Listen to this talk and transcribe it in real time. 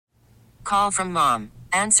call from mom.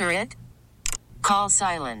 Answer it. Call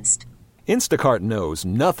silenced. Instacart knows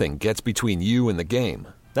nothing gets between you and the game.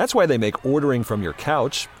 That's why they make ordering from your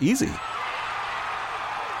couch easy.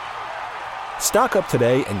 Stock up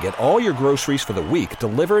today and get all your groceries for the week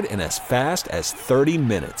delivered in as fast as 30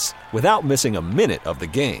 minutes without missing a minute of the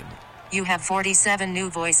game. You have 47 new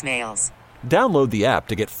voicemails. Download the app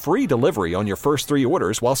to get free delivery on your first 3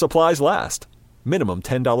 orders while supplies last. Minimum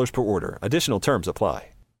 $10 per order. Additional terms apply.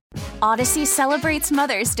 Odyssey celebrates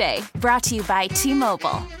Mother's Day, brought to you by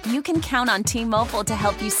T-Mobile. You can count on T-Mobile to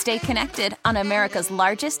help you stay connected on America's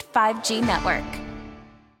largest 5G network.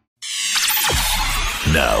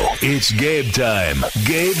 Now, it's Gabe time.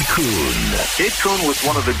 Gabe Kuhn. Gabe Kuhn was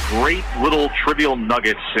one of the great little trivial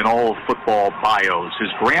nuggets in all of football bios. His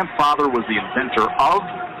grandfather was the inventor of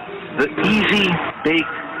the Easy Bake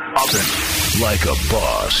Oven. Like a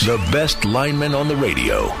boss. The best lineman on the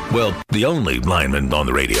radio. Well, the only lineman on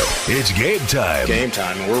the radio. It's Gabe time. Game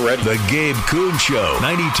time. We're ready. The Gabe Kuhn Show.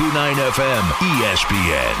 92.9 FM.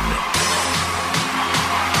 ESPN.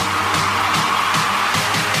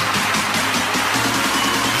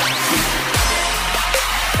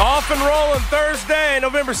 Off and rolling Thursday,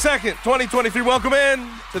 November 2nd, 2023. Welcome in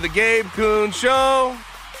to the Gabe Kuhn Show.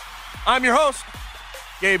 I'm your host,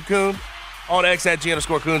 Gabe Kuhn, on X at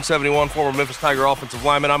G_Kuhn71, former Memphis Tiger offensive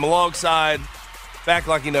lineman. I'm alongside, back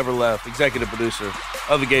like he never left, executive producer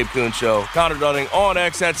of the Gabe Kuhn Show, Connor Dunning, on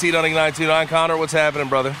X at CDunning929. Connor, what's happening,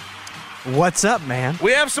 brother? What's up, man?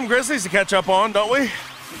 We have some Grizzlies to catch up on, don't we?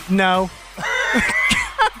 No.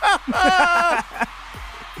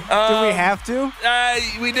 Do we have to?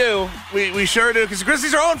 We do. We sure do, because the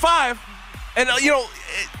Grizzlies are 0-5. And, it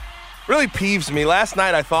really peeves me. Last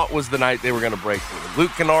night I thought was the night they were going to break through.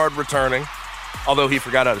 Luke Kennard returning, although he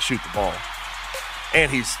forgot how to shoot the ball.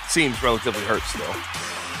 And he seems relatively hurt still.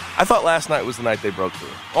 I thought last night was the night they broke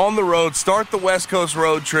through. On the road, start the West Coast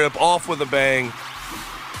road trip off with a bang,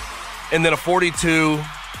 and then a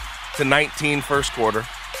 42-19 first quarter,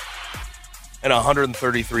 and a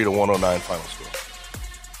 133-109 final score.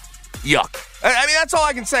 Yuck. I mean, that's all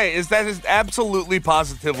I can say is that is absolutely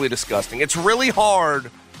positively disgusting. It's really hard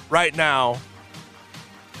right now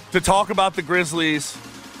to talk about the Grizzlies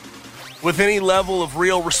with any level of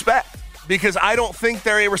real respect because I don't think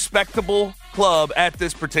they're a respectable club at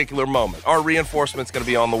this particular moment. Are reinforcements going to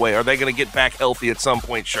be on the way? Are they going to get back healthy at some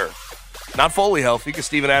point? Sure. Not fully healthy because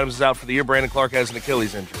Steven Adams is out for the year. Brandon Clark has an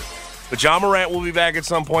Achilles injury. But John Morant will be back at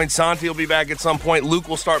some point. Santi will be back at some point. Luke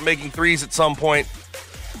will start making threes at some point.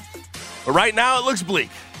 But right now, it looks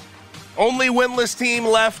bleak. Only winless team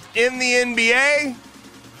left in the NBA,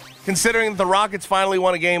 considering that the Rockets finally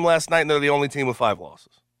won a game last night, and they're the only team with 5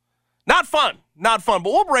 losses. Not fun. Not fun.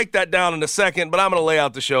 But we'll break that down in a second, but I'm going to lay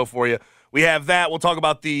out the show for you. We have that. We'll talk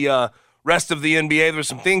about the rest of the NBA. There were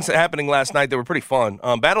some things happening last night that were pretty fun.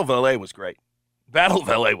 Battle of LA was great. Battle of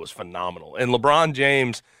LA was phenomenal. And LeBron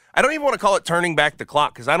James, I don't even want to call it turning back the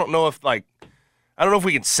clock because I don't know if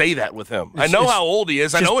we can say that with him. I know how old he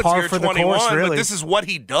is. I know it's year 21, but this is what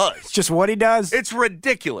he does. It's just what he does. It's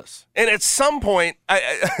ridiculous. And at some point,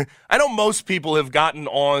 I know most people have gotten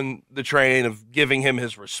on the train of giving him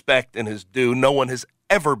his respect and his due. No one has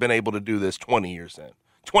ever been able to do this 20 years in,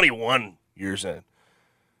 21 years in.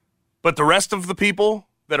 But the rest of the people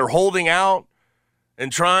that are holding out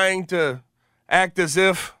and trying to act as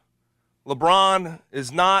if LeBron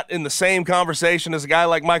is not in the same conversation as a guy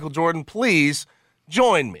like Michael Jordan, please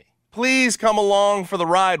join me. Please come along for the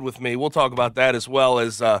ride with me. We'll talk about that as well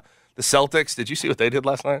as the Celtics. Did you see what they did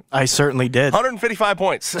last night? I certainly did. 155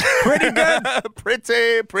 points. Pretty good.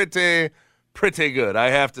 pretty good, I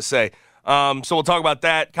have to say. So we'll talk about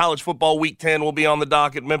that. College football week 10 will be on the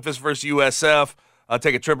docket. Memphis versus USF.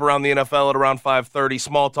 Take a trip around the NFL at around 5:30.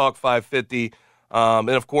 Small talk 5:50. And,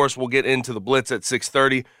 of course, we'll get into the Blitz at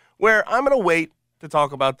 6:30, where I'm going to wait to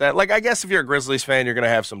talk about that. Like, I guess if you're a Grizzlies fan, you're going to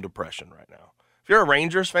have some depression right now. If you're a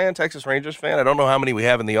Rangers fan, Texas Rangers fan, I don't know how many we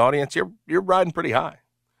have in the audience, you're riding pretty high.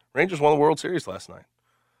 Rangers won the World Series last night.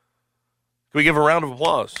 Can we give a round of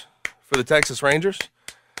applause for the Texas Rangers?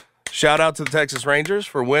 Shout out to the Texas Rangers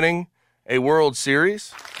for winning a World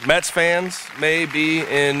Series. Mets fans may be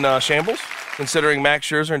in shambles, considering Max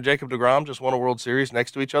Scherzer and Jacob deGrom just won a World Series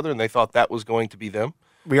next to each other, and they thought that was going to be them.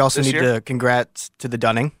 We also need to congrats to the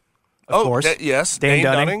Dunning. Of course. Yes. Dane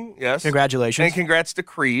Dunning. Yes. Congratulations. And congrats to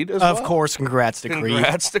Creed as well. Of course, congrats to Creed.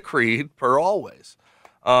 Congrats to Creed, per always.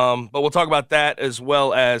 But we'll talk about that as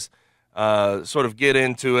well as sort of get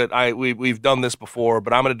into it. We've done this before,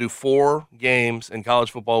 but I'm going to do 4 games in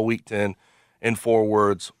college football week 10 in 4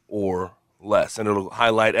 words or less. And it'll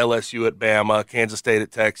highlight LSU at Bama, Kansas State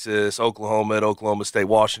at Texas, Oklahoma at Oklahoma State,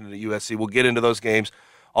 Washington at USC. We'll get into those games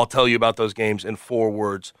I'll tell you about those games in 4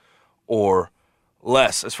 words or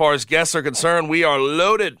less. As far as guests are concerned, we are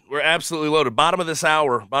loaded. We're absolutely loaded. Bottom of this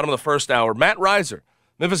hour, bottom of the first hour, Matt Reiser,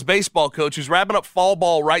 Memphis baseball coach, who's wrapping up fall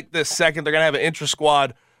ball right this second. They're going to have an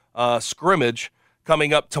intra-squad scrimmage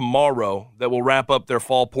coming up tomorrow that will wrap up their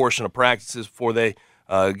fall portion of practices before they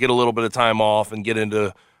get a little bit of time off and get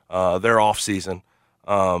into their off season.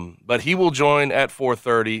 But he will join at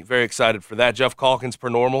 4:30. Very excited for that. Jeff Calkins per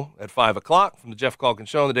normal at 5 o'clock from the Jeff Calkins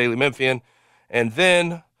Show on the Daily Memphian. And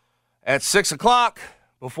then at 6 o'clock,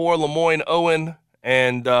 before Lemoyne Owen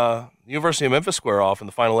and University of Memphis square off in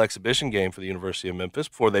the final exhibition game for the University of Memphis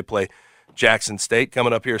before they play Jackson State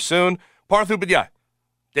coming up here soon, Parthu Badiai,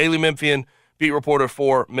 Daily Memphian beat reporter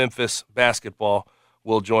for Memphis basketball,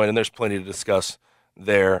 will join, and there's plenty to discuss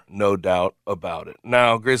there, no doubt about it.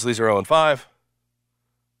 Now, Grizzlies are 0-5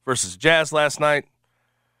 versus Jazz last night,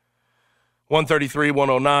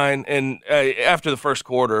 133-109, and after the first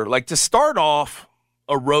quarter, like to start off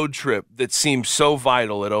a road trip that seemed so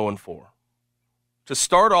vital at 0-4, to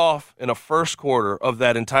start off in a first quarter of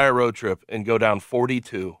that entire road trip and go down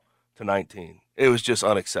 42-19, it was just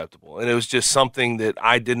unacceptable, and it was just something that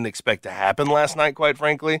I didn't expect to happen last night, quite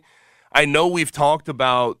frankly. I know we've talked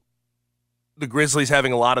about the Grizzlies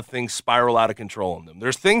having a lot of things spiral out of control in them.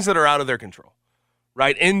 There's things that are out of their control,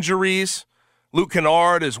 right? Injuries. Luke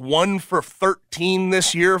Kennard is 1 for 13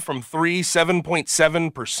 this year from 3,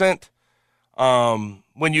 7.7%.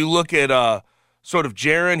 When you look at sort of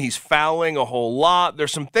Jaren, he's fouling a whole lot.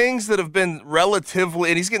 There's some things that have been relatively,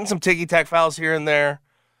 and he's getting some ticky-tack fouls here and there.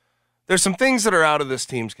 There's some things that are out of this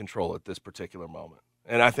team's control at this particular moment.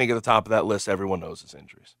 And I think at the top of that list, everyone knows his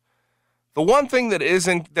injuries. The one thing that is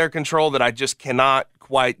in their control that I just cannot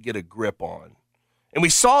quite get a grip on, and we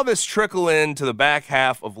saw this trickle into the back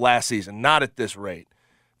half of last season, not at this rate,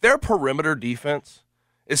 their perimeter defense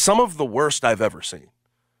is some of the worst I've ever seen.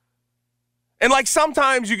 And like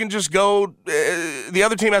sometimes you can just go, the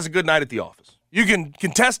other team has a good night at the office. You can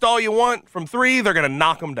contest all you want from 3, they're going to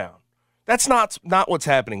knock them down. That's not what's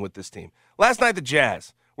happening with this team. Last night the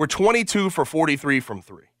Jazz were 22 for 43 from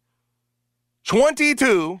 3.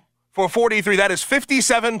 22 for 43. That is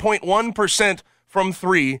 57.1% from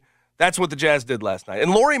 3. That's what the Jazz did last night.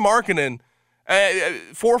 And Lauri Markkanen,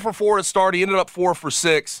 4 for 4 to start. He ended up 4 for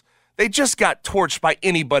 6. They just got torched by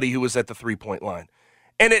anybody who was at the three-point line.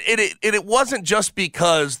 And it wasn't just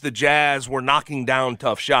because the Jazz were knocking down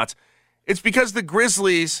tough shots. It's because the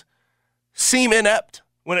Grizzlies seem inept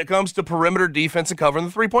when it comes to perimeter defense and covering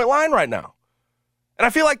the three-point line right now. And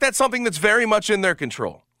I feel like that's something that's very much in their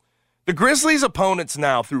control. The Grizzlies' opponents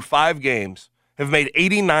now, through 5 games, have made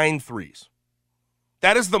 89 threes.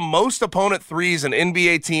 That is the most opponent threes an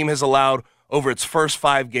NBA team has allowed over its first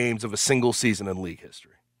 5 games of a single season in league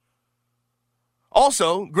history.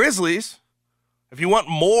 Also, Grizzlies, if you want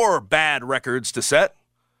more bad records to set,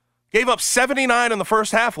 gave up 79 in the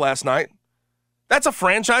first half last night. That's a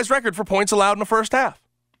franchise record for points allowed in the first half.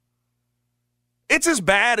 It's as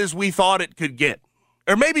bad as we thought it could get,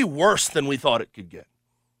 or maybe worse than we thought it could get.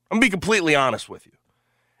 I'm going to be completely honest with you.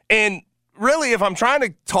 And really, if I'm trying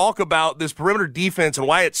to talk about this perimeter defense and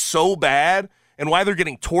why it's so bad and why they're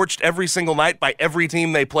getting torched every single night by every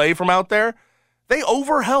team they play from out there, they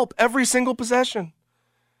overhelp every single possession.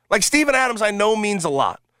 Like Steven Adams, I know means a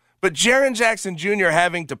lot, but Jaren Jackson Jr.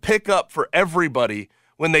 having to pick up for everybody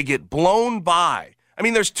when they get blown by. I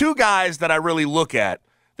mean, there's 2 guys that I really look at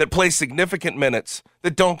that play significant minutes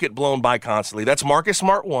that don't get blown by constantly. That's Marcus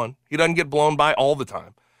Smart, 1. He doesn't get blown by all the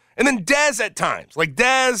time. And then Dez at times. Like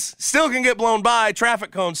Dez still can get blown by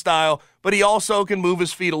traffic cone style, but he also can move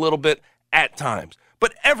his feet a little bit at times.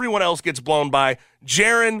 But everyone else gets blown by.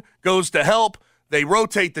 Jaren goes to help. They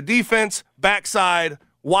rotate the defense, backside,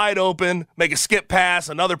 wide open, make a skip pass,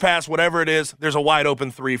 another pass, whatever it is. There's a wide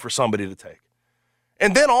open 3 for somebody to take.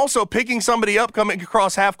 And then also picking somebody up coming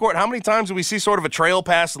across half court. How many times do we see sort of a trail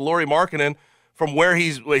pass to Lauri Markkanen from where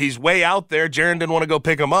he's way out there? Jaren didn't want to go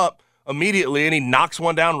pick him up immediately, and he knocks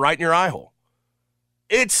one down right in your eye hole.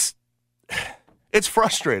 It's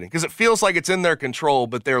frustrating because it feels like it's in their control,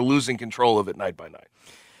 but they're losing control of it night by night.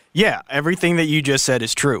 Yeah, everything that you just said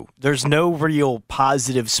is true. There's no real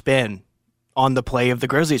positive spin on the play of the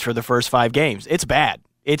Grizzlies for the first 5 games. It's bad.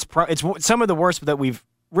 It's some of the worst that we've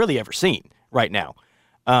really ever seen right now.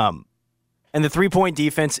 And the three-point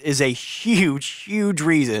defense is a huge, huge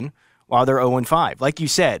reason why they're 0-5. Like you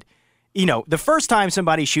said, the first time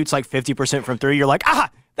somebody shoots like 50% from 3, you're like,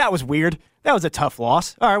 that was weird. That was a tough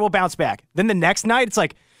loss. All right, we'll bounce back. Then the next night, it's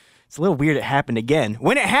like, it's a little weird it happened again.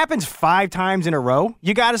 When it happens 5 times in a row,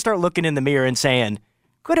 you got to start looking in the mirror and saying,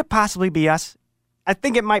 could it possibly be us? I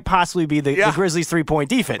think it might possibly be the Grizzlies' three-point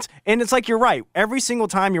defense. And it's like you're right. Every single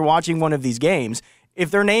time you're watching one of these games,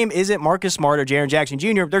 if their name isn't Marcus Smart or Jaren Jackson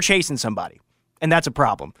Jr., they're chasing somebody. And that's a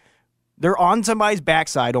problem. They're on somebody's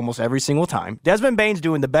backside almost every single time. Desmond Bane's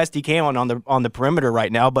doing the best he can on the perimeter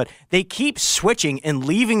right now, but they keep switching and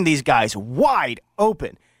leaving these guys wide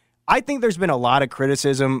open. I think there's been a lot of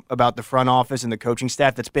criticism about the front office and the coaching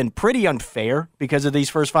staff that's been pretty unfair because of these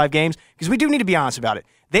first 5 games, because we do need to be honest about it.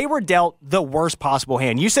 They were dealt the worst possible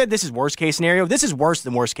hand. You said this is worst case scenario. This is worse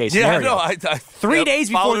than worst case scenario. Yeah, no, 3 days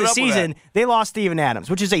before the season, they lost Steven Adams,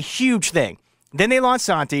 which is a huge thing. Then they lost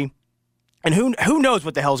Santi. And who knows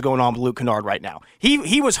what the hell's going on with Luke Kennard right now?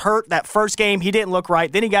 He was hurt that first game. He didn't look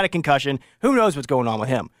right. Then he got a concussion. Who knows what's going on with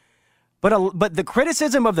him? But the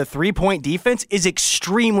criticism of the three-point defense is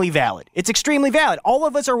extremely valid. It's extremely valid. All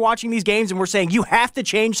of us are watching these games and we're saying you have to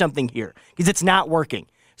change something here because it's not working.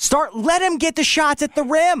 Let them get the shots at the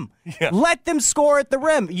rim. Yeah. Let them score at the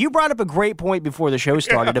rim. You brought up a great point before the show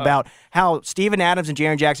started about how Steven Adams and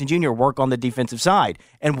Jaren Jackson Jr. work on the defensive side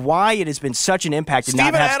and why it has been such an impact to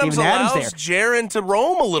not have Steven Adams there. Jaren to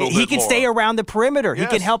roam a little bit more. He can stay around the perimeter. Yes.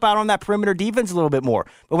 He can help out on that perimeter defense a little bit more.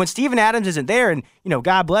 But when Steven Adams isn't there, and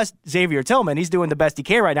God bless Xavier Tillman, he's doing the best he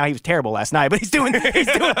can right now. He was terrible last night, but he's doing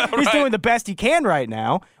the best he can right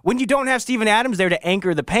now. When you don't have Steven Adams there to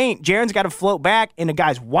anchor the paint, Jaren's got to float back, and the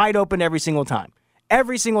guy's wide open every single time.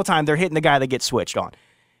 Every single time they're hitting the guy that gets switched on.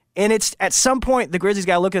 And it's at some point the Grizzlies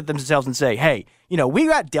got to look at themselves and say, hey, we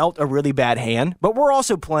got dealt a really bad hand, but we're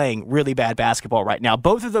also playing really bad basketball right now.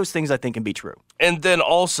 Both of those things I think can be true. And then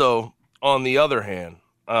also, on the other hand,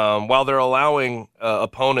 while they're allowing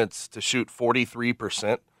opponents to shoot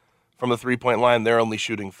 43% from the three-point line, they're only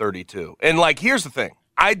shooting 32%. And, here's the thing.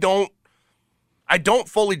 I don't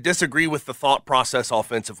fully disagree with the thought process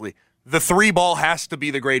offensively. The 3-ball has to be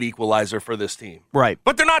the great equalizer for this team. Right.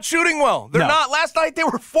 But they're not shooting well. They're not. Last night they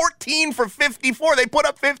were 14 for 54. They put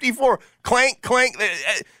up 54. Clank, clank.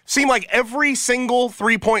 It seemed like every single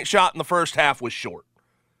three-point shot in the first half was short.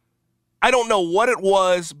 I don't know what it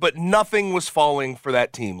was, but nothing was falling for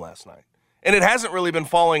that team last night. And it hasn't really been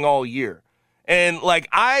falling all year. And,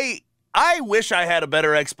 I wish I had a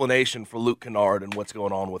better explanation for Luke Kennard and what's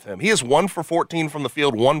going on with him. He is 1 for 14 from the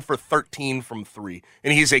field, 1 for 13 from 3,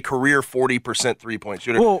 and he's a career 40% three-point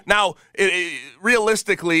shooter. Well, now,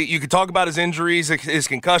 realistically, you could talk about his injuries, his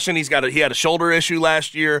concussion. He had a shoulder issue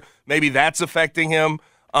last year. Maybe that's affecting him.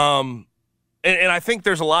 And I think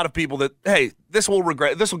there's a lot of people that, hey, this will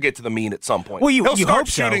get to the mean at some point. Well, He'll you start hope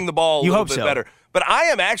so. shooting the ball a little bit better. But I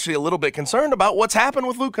am actually a little bit concerned about what's happened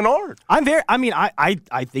with Luke Kennard.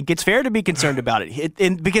 I think it's fair to be concerned about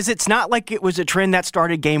it. Because it's not like it was a trend that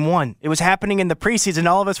started game 1. It was happening in the preseason.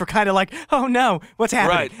 All of us were kind of like, oh, no, what's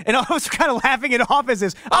happening? Right. And all of us were kind of laughing it off as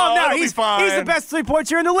this, he's the best three-point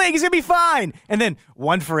shooter in the league. He's going to be fine. And then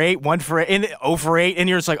 1 for 8, 1 for 8, and 0 for 8. And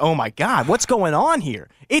you're just like, oh, my God, what's going on here?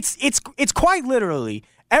 It's quite literally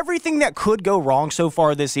everything that could go wrong so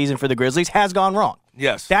far this season for the Grizzlies has gone wrong.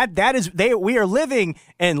 Yes. We are living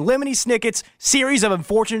in Lemony Snicket's series of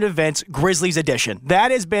unfortunate events, Grizzlies edition.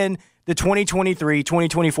 That has been the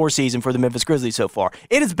 2023-2024 season for the Memphis Grizzlies so far.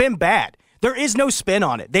 It has been bad. There is no spin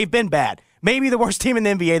on it. They've been bad. Maybe the worst team in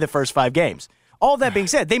the NBA the first 5 games. All that being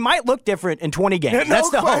said, they might look different in 20 games. Yeah, That's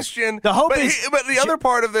the question. Hope. The hope but the other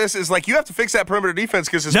part of this is you have to fix that perimeter defense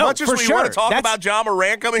because as much as we want to talk about Ja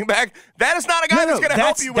Morant coming back, that is not a guy that's going to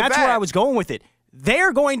help you with that. That's where I was going with it.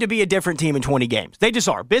 They're going to be a different team in 20 games. They just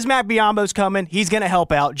are. Bismack Biyombo's coming. He's going to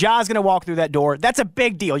help out. Ja's going to walk through that door. That's a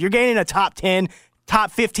big deal. You're gaining a top 10,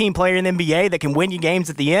 top 15 player in the NBA that can win you games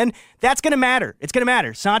at the end. That's going to matter. It's going to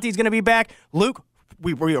matter. Santi's going to be back. Luke,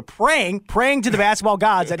 we are praying to the basketball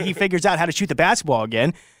gods that he figures out how to shoot the basketball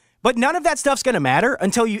again. But none of that stuff's going to matter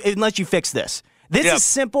unless you fix this. This is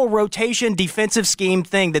simple rotation defensive scheme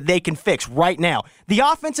thing that they can fix right now. The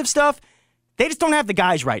offensive stuff, they just don't have the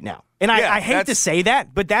guys right now. And I hate to say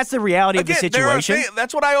that, but that's the reality of the situation.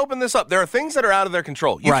 That's what I opened this up. There are things that are out of their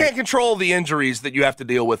control. You can't control the injuries that you have to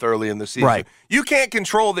deal with early in the season. Right. You can't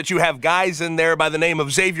control that you have guys in there by the name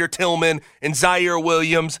of Xavier Tillman and Zaire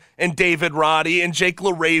Williams and David Roddy and Jake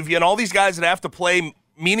LaRavia and all these guys that have to play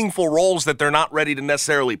meaningful roles that they're not ready to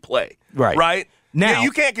necessarily play. Right? Now, you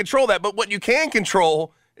can't control that, but what you can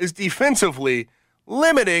control is defensively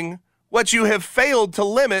limiting what you have failed to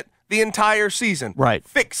limit the entire season. Right.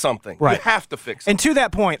 Fix something. Right. You have to fix something. And to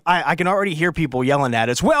that point, I can already hear people yelling at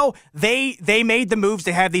us. Well, they made the moves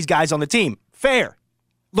to have these guys on the team. Fair.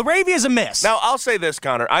 LaRavia is a miss. Now, I'll say this,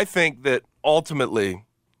 Connor. I think that ultimately,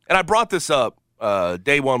 and I brought this up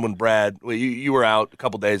day one when Brad, you were out a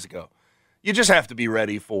couple days ago. You just have to be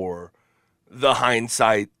ready for the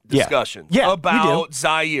hindsight discussion about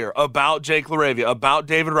Zaire, about Jake LaRavia, about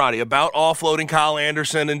David Roddy, about offloading Kyle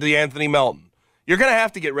Anderson and DeAnthony Melton. You're going to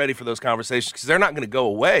have to get ready for those conversations because they're not going to go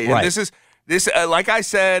away. And this like I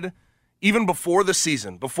said, even before the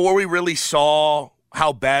season, before we really saw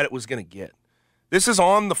how bad it was going to get, this is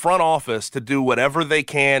on the front office to do whatever they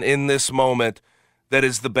can in this moment that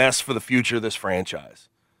is the best for the future of this franchise.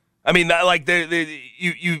 I mean, like they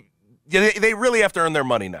really have to earn their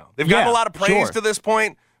money now. They've gotten a lot of praise to this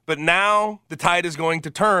point, but now the tide is going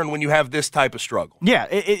to turn when you have this type of struggle. Yeah,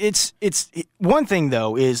 it's one thing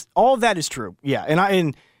though is all of that is true. Yeah,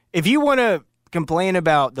 and if you want to complain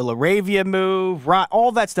about the LaRavia move,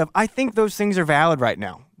 all that stuff, I think those things are valid right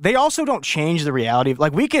now. They also don't change the reality of,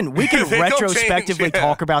 like, we can retrospectively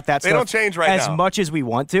talk about that stuff. They don't change right as now. Much as we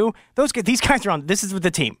want to. These guys are on. This is the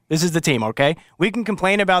team. This is the team. Okay, we can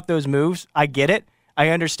complain about those moves. I get it. I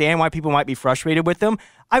understand why people might be frustrated with them.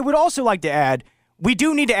 I would also like to add, we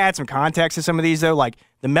do need to add some context to some of these though, like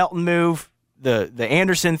the Melton move, the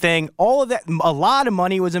Anderson thing, all of that. A lot of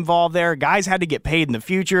money was involved there. Guys had to get paid in the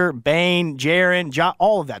future. Bain, Jaron, John,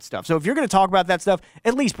 all of that stuff. So if you're going to talk about that stuff,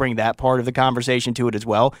 at least bring that part of the conversation to it as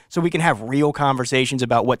well, so we can have real conversations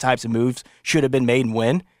about what types of moves should have been made and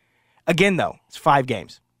when. Again, though, it's 5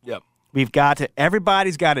 games. Yep.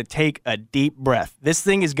 Everybody's got to take a deep breath. This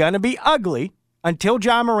thing is going to be ugly until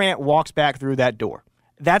John Morant walks back through that door.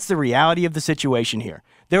 That's the reality of the situation here.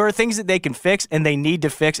 There are things that they can fix and they need to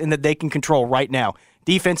fix and that they can control right now.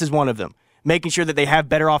 Defense is one of them. Making sure that they have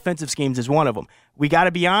better offensive schemes is one of them. We got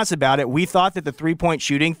to be honest about it. We thought that the three-point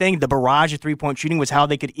shooting thing, the barrage of three-point shooting, was how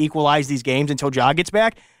they could equalize these games until Ja gets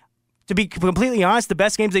back. To be completely honest, the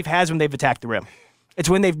best games they've had is when they've attacked the rim. It's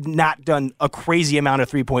when they've not done a crazy amount of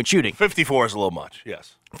three-point shooting. 54 is a little much,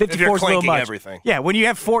 yes. 54 is a little much. Everything. Yeah, when you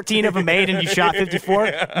have 14 of them made and you shot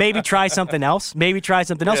 54, maybe try something else.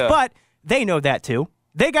 Yeah. But they know that too.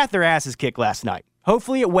 They got their asses kicked last night.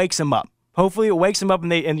 Hopefully it wakes them up. And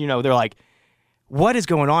they're like, what is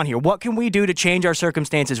going on here? What can we do to change our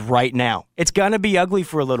circumstances right now? It's going to be ugly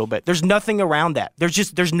for a little bit. There's nothing around that.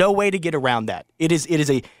 There's no way to get around that. It is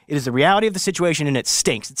the reality of the situation, and it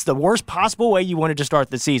stinks. It's the worst possible way you wanted to start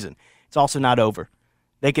the season. It's also not over.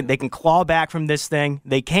 They can claw back from this thing.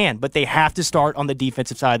 They can, but they have to start on the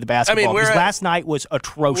defensive side of the basketball. Because last night was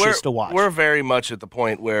atrocious to watch. We're very much at the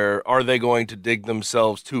point where are they going to dig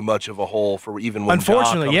themselves too much of a hole for even when Ja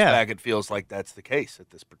comes back? It feels like that's the case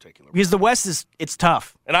at this particular moment. Because the West it's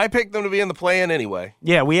tough. And I picked them to be in the play-in anyway.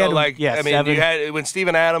 Yeah, we had you had when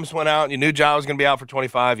Steven Adams went out, and you knew Ja was going to be out for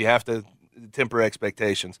 25. You have to temper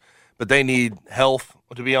expectations. But they need health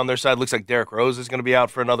to be on their side. Looks like Derrick Rose is going to be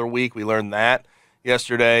out for another week. We learned that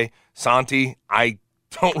yesterday. Santi, I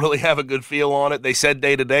don't really have a good feel on it. They said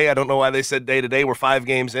day-to-day. I don't know why they said day-to-day. We're 5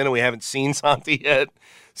 games in, and we haven't seen Santi yet.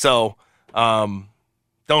 So don't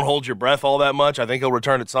hold your breath all that much. I think he'll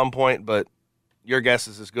return at some point, but your guess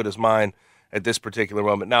is as good as mine at this particular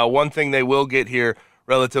moment. Now, one thing they will get here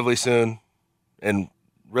relatively soon, and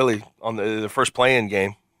really on the first play-in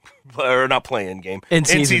game, or not play-in game,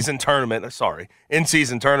 in-season tournament. Sorry,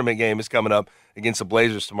 in-season tournament game is coming up against the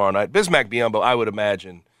Blazers tomorrow night. Bismack Biyombo, I would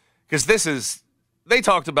imagine, because they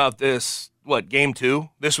talked about this, game 2?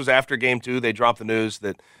 This was after game 2. They dropped the news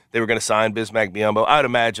that they were going to sign Bismack Biyombo. I would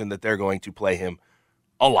imagine that they're going to play him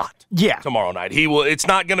a lot tomorrow night. It's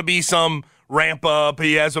not going to be some ramp up.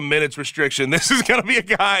 He has a minutes restriction. This is going to be a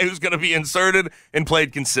guy who's going to be inserted and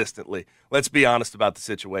played consistently. Let's be honest about the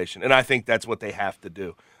situation, and I think that's what they have to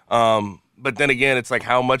do. But then again, it's like,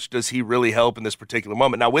 how much does he really help in this particular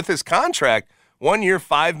moment? Now, with his contract, 1 year,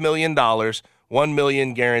 $5 million, $1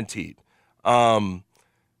 million guaranteed.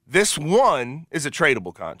 This one is a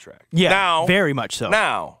tradable contract. Yeah, now, very much so.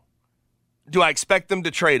 Now, do I expect them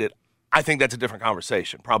to trade it? I think that's a different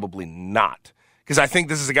conversation. Probably not. Because I think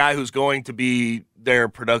this is a guy who's going to be their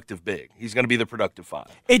productive big. He's going to be the productive 5.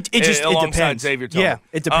 It alongside depends. Xavier Tillman. Yeah,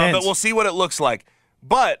 it depends. But we'll see what it looks like.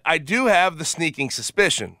 But I do have the sneaking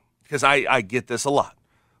suspicion, because I get this a lot.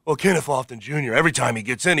 Well, Kenneth Lofton Jr., every time he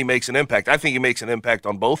gets in, he makes an impact. I think he makes an impact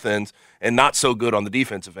on both ends and not so good on the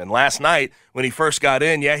defensive end. Last night, when he first got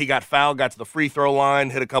in, he got fouled, got to the free throw line,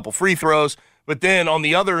 hit a couple free throws. But then on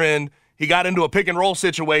the other end, he got into a pick-and-roll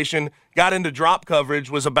situation, got into drop coverage,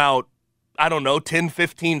 was about, 10,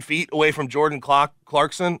 15 feet away from Jordan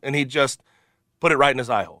Clarkson, and he just put it right in his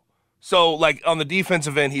eye hole. So, on the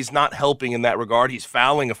defensive end, he's not helping in that regard. He's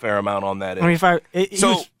fouling a fair amount on that end.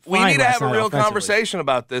 We need to have a real conversation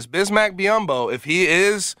about this. Bismack Biyombo, if he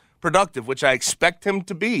is productive, which I expect him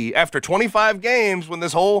to be, after 25 games, when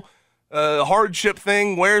this whole hardship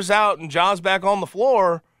thing wears out and Ja's back on the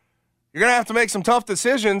floor, You're going to have to make some tough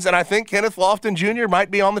decisions, and I think Kenneth Lofton Jr.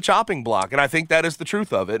 might be on the chopping block, and I think that is the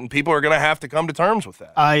truth of it, and people are going to have to come to terms with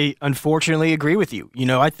that. I unfortunately agree with you.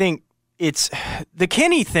 I think it's the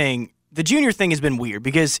Kenny thing, the junior thing has been weird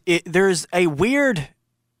because there's a weird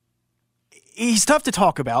 – he's tough to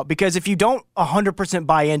talk about because if you don't 100%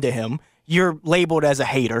 buy into him, you're labeled as a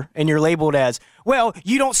hater, and you're labeled as, well,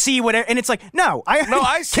 you don't see whatever. And it's like,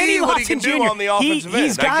 I see Kenny what he can Jr., do on the offensive end.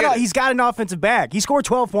 He's got an offensive bag. He scored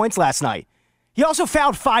 12 points last night. He also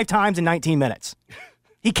fouled 5 times in 19 minutes.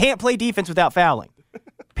 He can't play defense without fouling,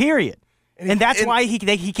 period. And that's why he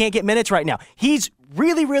can't get minutes right now. He's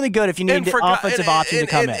really, really good if you need an offensive option to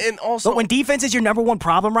come in. And also, but when defense is your number one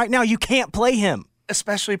problem right now, you can't play him.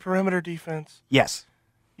 Especially perimeter defense. Yes.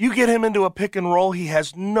 You get him into a pick and roll, he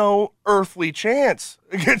has no earthly chance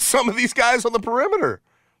against some of these guys on the perimeter.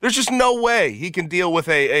 There's just no way he can deal with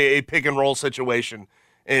a pick and roll situation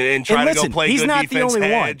and try to go play he's good not defense, the only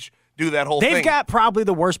hedge, do that whole thing. They've got probably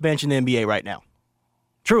the worst bench in the NBA right now.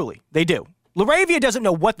 Truly, they do. LaRavia doesn't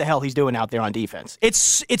know what the hell he's doing out there on defense.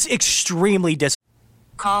 It's extremely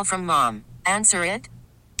Call from mom. Answer it.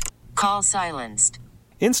 Call silenced.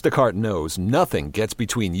 Instacart knows nothing gets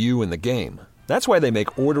between you and the game. That's why they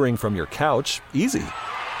make ordering from your couch easy.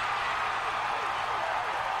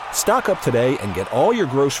 Stock up today and get all your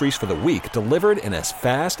groceries for the week delivered in as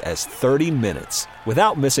fast as 30 minutes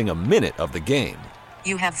without missing a minute of the game.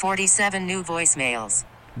 You have 47 new voicemails.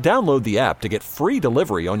 Download the app to get free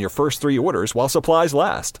delivery on your first 3 orders while supplies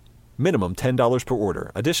last. Minimum $10 per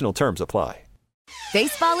order. Additional terms apply.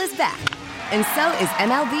 Baseball is back, and so is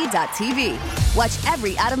MLB.tv. Watch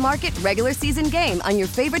every out-of-market regular season game on your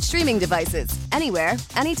favorite streaming devices, anywhere,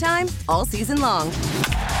 anytime, all season long.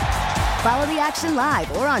 Follow the action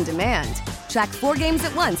live or on demand. Track 4 games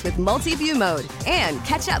at once with multi-view mode and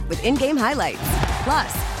catch up with in-game highlights.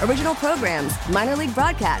 Plus, original programs, minor league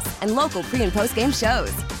broadcasts, and local pre- and post-game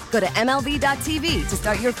shows. Go to MLB.tv to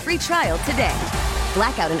start your free trial today.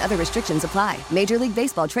 Blackout and other restrictions apply. Major League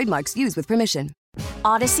Baseball trademarks used with permission.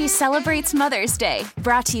 Odyssey celebrates Mother's Day,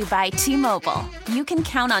 brought to you by T-Mobile. You can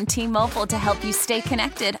count on T-Mobile to help you stay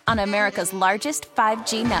connected on America's largest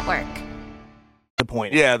 5G network.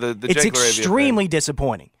 Disappointing. Yeah, the it's Jake LaRavia extremely thing.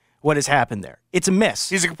 disappointing what has happened there. It's a miss.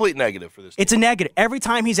 He's a complete negative for this team. It's a negative. Every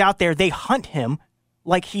time he's out there, they hunt him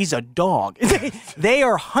like he's a dog. They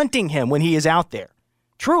are hunting him when he is out there.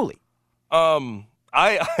 Truly.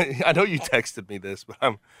 I know you texted me this, but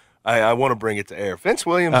I want to bring it to air. Vince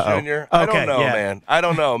Williams Jr. I don't know, man. I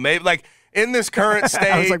don't know. Maybe like in this current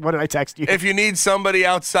state. I was like, what did I text you? If you need somebody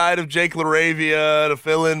outside of Jake LaRavia to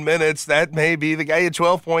fill in minutes, that may be the guy. He had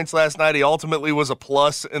 12 points last night. He ultimately was a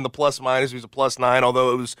plus in the plus minus. He was a +9,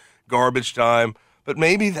 although it was garbage time. But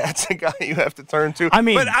maybe that's a guy you have to turn to. I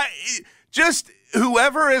mean, but just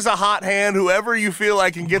whoever is a hot hand, whoever you feel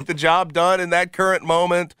like can get the job done in that current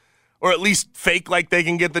moment, or at least fake like they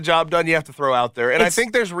can get the job done, you have to throw out there. And I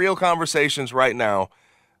think there's real conversations right now,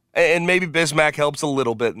 and maybe Bismack helps a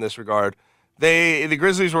little bit in this regard. The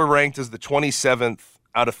Grizzlies were ranked as the 27th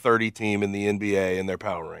out of 30 team in the NBA in their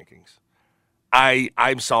power rankings.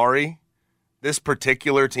 I'm sorry. This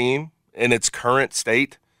particular team in its current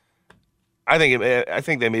state, I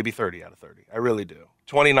think they may be 30 out of 30. I really do.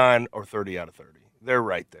 29 or 30 out of 30. They're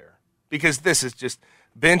right there. Because this is just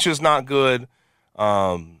 – bench is not good.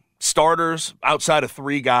 Starters outside of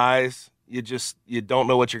 3 guys, you don't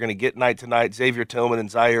know what you're going to get night to night. Xavier Tillman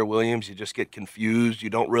and Zaire Williams, you just get confused. You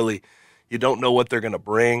don't know what they're going to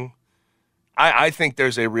bring. I think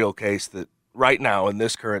there's a real case that right now in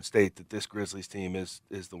this current state that this Grizzlies team is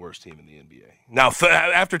the worst team in the NBA. Now,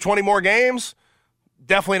 after 20 more games,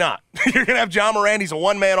 definitely not. You're going to have Ja Morant. He's a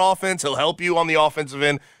one-man offense. He'll help you on the offensive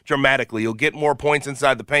end dramatically. You'll get more points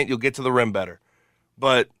inside the paint. You'll get to the rim better.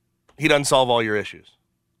 But he doesn't solve all your issues.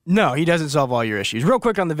 No, he doesn't solve all your issues. Real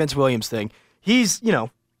quick on the Vince Williams thing. He's better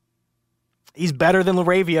than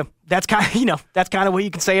LaRavia. That's kind of what you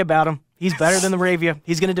can say about him. He's better than LaRavia.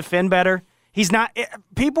 He's going to defend better. He's not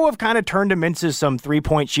 – people have kind of turned him into some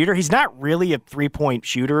three-point shooter. He's not really a three-point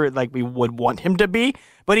shooter like we would want him to be,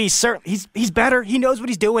 but he's better. He knows what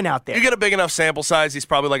he's doing out there. You get a big enough sample size, he's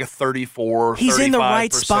probably like a 34, He's in the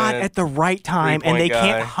right spot at the right time, and they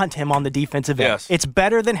can't hunt him on the defensive end. Yes. It's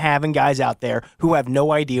better than having guys out there who have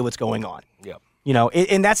no idea what's going on. Yep.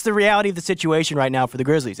 And that's the reality of the situation right now for the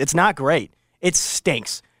Grizzlies. It's not great. It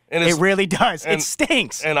stinks. It really does. It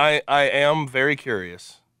stinks. And I am very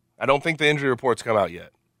curious. I don't think the injury report's come out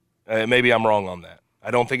yet. Maybe I'm wrong on that.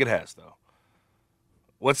 I don't think it has, though.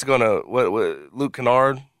 What Luke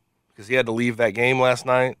Kennard, because he had to leave that game last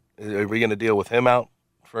night, are we going to deal with him out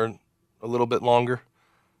for a little bit longer?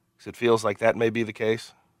 Because it feels like that may be the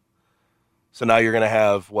case. So now you're going to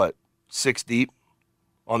have, 6 deep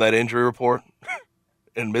on that injury report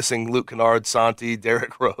and missing Luke Kennard, Santi,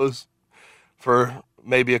 Derrick Rose for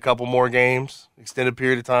maybe a couple more games, extended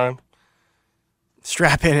period of time.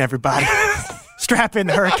 Strap in, everybody. Strap in,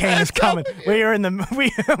 the hurricane is coming. We are in the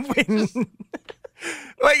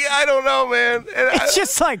Like, I don't know, man. It's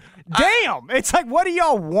just like, damn. It's like, what do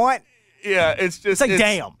y'all want? Yeah, it's just like,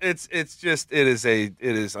 damn. It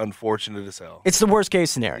is unfortunate as hell. It's the worst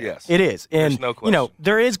case scenario. Yes. It is. And there's no question.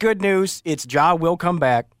 There is good news. It's Ja will come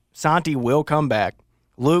back. Santi will come back.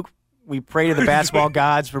 Luke, we pray to the basketball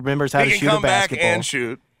gods, remembers how to shoot a basketball. He can come back and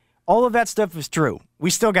shoot. All of that stuff is true.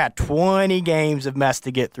 We still got 20 games of mess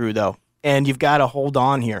to get through, though, and you've got to hold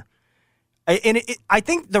on here. And I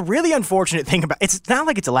think the really unfortunate thing about it's not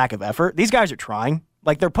like it's a lack of effort. These guys are trying.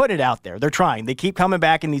 Like, they're putting it out there. They're trying. They keep coming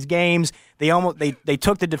back in these games. They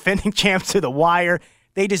took the defending champs to the wire.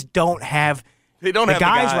 They just don't have the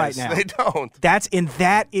guys right now. They don't.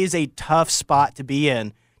 That is a tough spot to be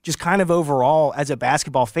in, just kind of overall as a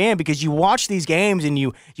basketball fan, because you watch these games and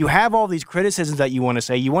you have all these criticisms that you want to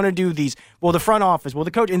say. You want to do these, the front office, the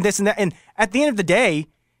coach, and this and that. And at the end of the day,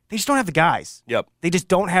 they just don't have the guys. Yep. They just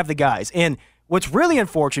don't have the guys. And what's really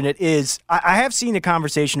unfortunate is I have seen a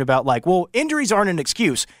conversation about injuries aren't an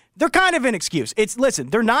excuse. They're kind of an excuse.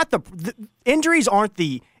 They're not the injuries aren't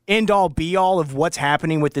the end-all, be-all of what's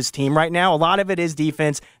happening with this team right now. A lot of it is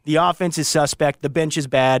defense. The offense is suspect. The bench is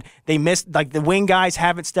bad. They missed, the wing guys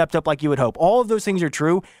haven't stepped up like you would hope. All of those things are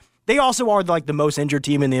true. They also are the most injured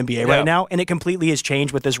team in the NBA right now, and it completely has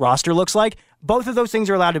changed what this roster looks like. Both of those things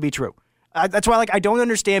are allowed to be true. That's why I don't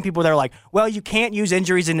understand people that are like, well, you can't use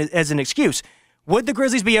injuries as an excuse. Would the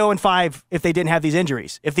Grizzlies be 0-5 if they didn't have these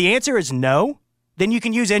injuries? If the answer is no, then you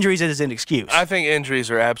can use injuries as an excuse. I think injuries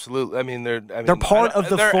are absolutely. They're part of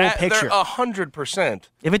the full picture. They're 100%.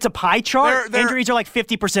 If it's a pie chart, injuries are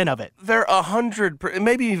 50% of it. They're 100%,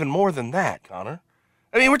 maybe even more than that, Connor.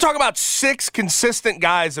 We're talking about 6 consistent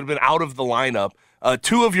guys that have been out of the lineup.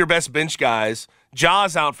 2 of your best bench guys.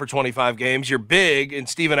 Ja's out for 25 games. You're big, and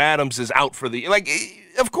Steven Adams is out for the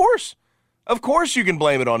Of course you can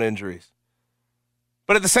blame it on injuries.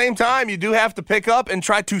 But at the same time, you do have to pick up and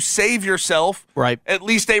try to save yourself at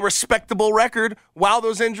least a respectable record while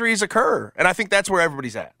those injuries occur. And I think that's where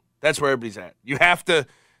everybody's at. You have to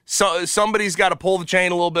somebody's got to pull the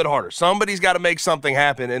chain a little bit harder. Somebody's got to make something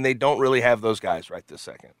happen, and they don't really have those guys right this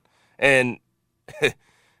second. And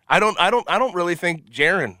I don't really think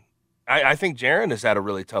Jaren. I think Jaren has had a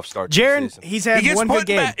really tough start to the season. He's had one good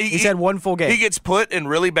game. He's had one full game. He gets put in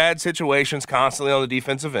really bad situations constantly on the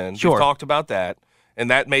defensive end. Sure. We've talked about that. And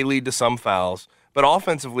that may lead to some fouls. But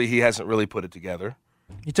offensively, he hasn't really put it together.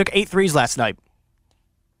 He took 8 threes last night.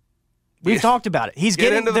 We've talked about it. He's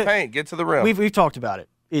getting into the paint, get to the rim. We've talked about it.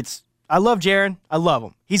 I love Jaren. I love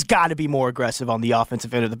him. He's got to be more aggressive on the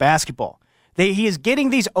offensive end of the basketball. He is getting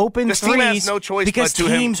these open threes team has no choice because but to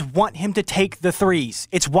teams want him to take the threes.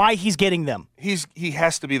 It's why he's getting them. He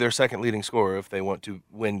has to be their second leading scorer if they want to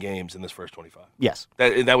win games in this first 25. Yes.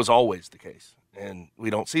 That was always the case, and we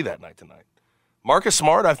don't see that night to night. Marcus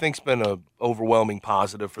Smart, I think, has been an overwhelming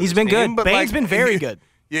positive for this team. He's been good. But Bane's been very good.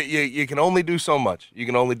 You can only do so much.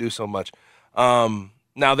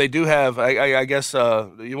 Now, they do have, I guess,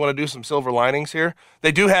 you want to do some silver linings here?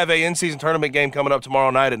 They do have a in-season tournament game coming up tomorrow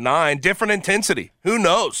night at 9. Different intensity. Who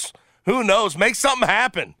knows? Make something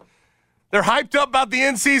happen. They're hyped up about the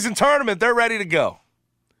in-season tournament. They're ready to go.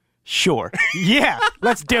 Sure. Yeah,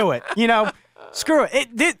 let's do it. Screw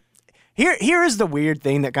it. Here is the weird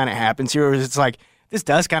thing that kind of happens here is it's this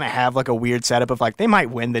does kind of have a weird setup of they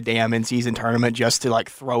might win the damn in-season tournament just to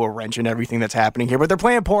throw a wrench in everything that's happening here. But they're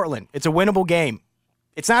playing Portland. It's a winnable game.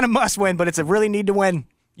 It's not a must-win, but it's a really need to win.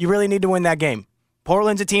 You really need to win that game.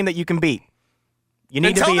 Portland's a team that you can beat. You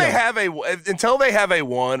need to beat them. Until they have a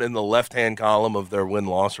 1 in the left-hand column of their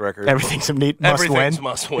win-loss record. Everything's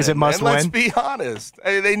must-win. Is it must-win? Let's be honest.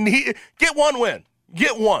 They need get one win.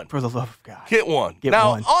 Get one. For the love of God. Get one.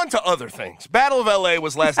 Now, on to other things. Battle of L.A.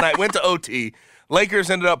 was last night. Went to OT. Lakers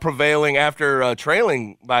ended up prevailing after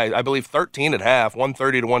trailing by, I believe, 13 at half,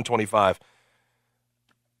 130 to 125.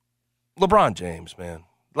 LeBron James, man.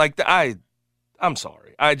 I'm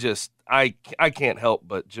sorry. I can't help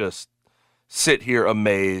but just sit here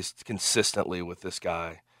amazed consistently with this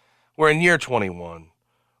guy. We're in year 21.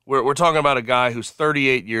 We're talking about a guy who's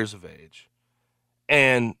 38 years of age.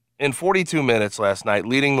 And in 42 minutes last night,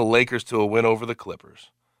 leading the Lakers to a win over the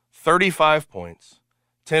Clippers. 35 points,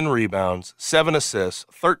 10 rebounds, 7 assists,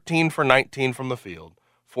 13 for 19 from the field,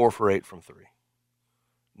 4 for 8 from 3.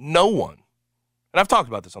 No one, and I've talked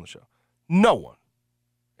about this on the show, no one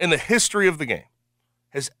in the history of the game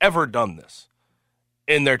has ever done this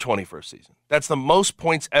in their 21st season. That's the most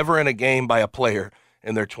points ever in a game by a player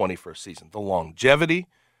in their 21st season. The longevity,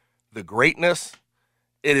 the greatness,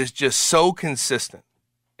 it is just so consistent.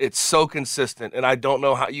 It's so consistent, and I don't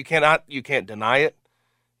know how you can't deny it.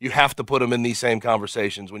 You have to put them in these same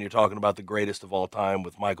conversations when you're talking about the greatest of all time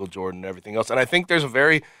with Michael Jordan and everything else. And I think there's a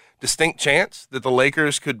very distinct chance that the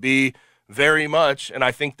Lakers could be very much, and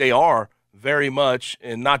I think they are very much,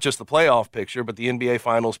 in not just the playoff picture, but the NBA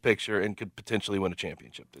Finals picture, and could potentially win a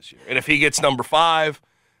championship this year. And if he gets number 5,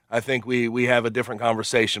 I think we have a different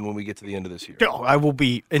conversation when we get to the end of this year. Oh, I will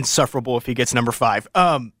be insufferable if he gets number 5.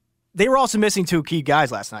 They were also missing 2 key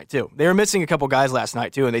guys last night, too. They were missing a couple guys last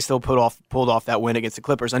night, too, and they still pulled off that win against the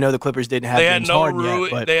Clippers. I know the Clippers didn't have James Harden yet,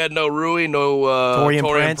 but they had no Rui, no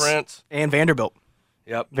Taurean Prince. And Vanderbilt.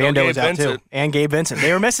 Yep. Vando was out, too. And Gabe Vincent.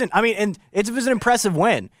 They were missing. I mean, and it was an impressive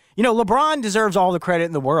win. You know, LeBron deserves all the credit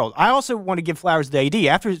in the world. I also want to give flowers to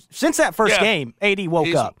AD. Since that first game, AD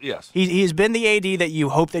woke up. Yes. He has been the AD that you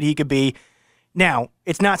hope that he could be. Now,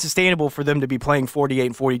 it's not sustainable for them to be playing 48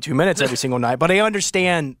 and 42 minutes every single night, but I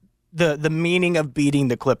understand the meaning of beating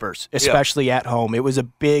the Clippers, especially at home. It was a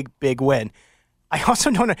big, big win. I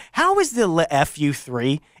also don't know, how is the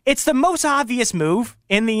FU3? It's the most obvious move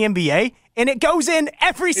in the NBA, and it goes in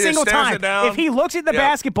every single time. If he looks at the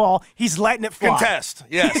basketball, he's letting it fly. Contest.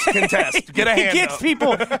 Yes, contest. Get a hand He gets up.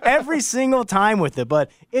 people every single time with it,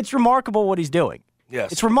 but it's remarkable what he's doing.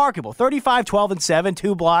 Yes. It's remarkable. 35, 12, and 7,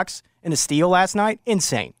 2 blocks, and a steal last night.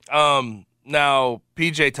 Insane. Now,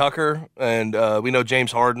 P.J. Tucker and we know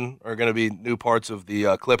James Harden are going to be new parts of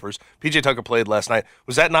the Clippers. P.J. Tucker played last night.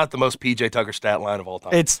 Was that not the most P.J. Tucker stat line of all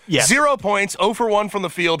time? Yes. 0 points, 0 for 1 from the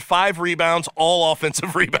field, 5 rebounds, all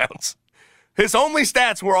offensive rebounds. His only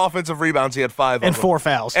stats were offensive rebounds. He had 5 and of them. 4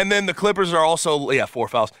 fouls. And then the Clippers are also 4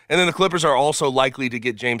 fouls. And then the Clippers are also likely to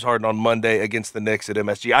get James Harden on Monday against the Knicks at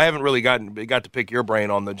MSG. I haven't really got to pick your brain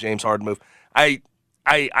on the James Harden move. I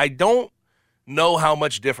don't know how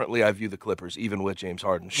much differently I view the Clippers, even with James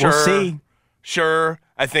Harden. Sure, we'll see. Sure,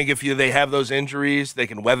 I think if they have those injuries, they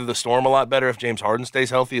can weather the storm a lot better if James Harden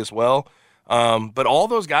stays healthy as well. But all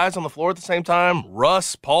those guys on the floor at the same time,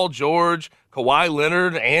 Russ, Paul George, Kawhi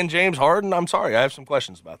Leonard, and James Harden, I'm sorry, I have some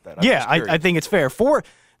questions about that. I think it's fair. For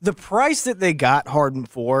the price that they got Harden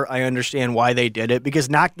for, I understand why they did it, because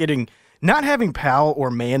not having Powell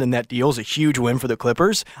or Mann in that deal is a huge win for the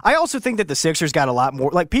Clippers. I also think that the Sixers got a lot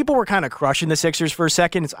more. Like, people were kind of crushing the Sixers for a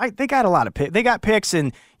second. They got a lot of picks. They got picks,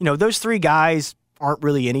 and those 3 guys aren't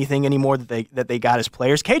really anything anymore that they got as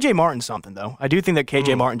players. KJ Martin's something, though. I do think that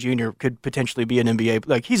KJ Martin Jr. could potentially be an NBA.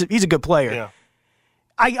 Like, he's a good player. Yeah.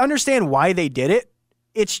 I understand why they did it.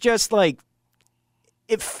 It's just like,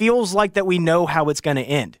 it feels like that we know how it's going to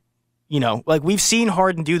end. Like, we've seen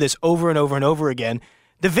Harden do this over and over and over again.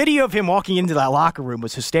 The video of him walking into that locker room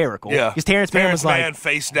was hysterical. Yeah. Because Terrence Mann was like,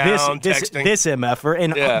 face down, texting. This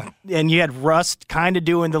MFer. And you had Russ kind of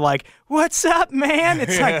doing the like, what's up, man?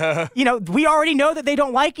 It's like, we already know that they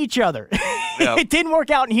don't like each other. Yep. It didn't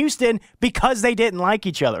work out in Houston because they didn't like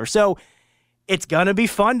each other. So it's going to be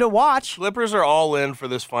fun to watch. Clippers are all in for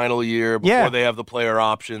this final year before they have the player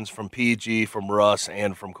options from PG, from Russ,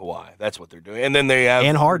 and from Kawhi. That's what they're doing. And then they have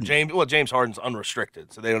and Harden. James Harden's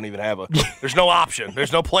unrestricted, so they don't even have there's no option.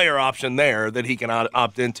 There's no player option there that he can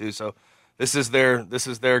opt into. So this is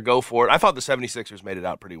their go for it. I thought the 76ers made it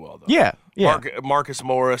out pretty well, though. Yeah. Marcus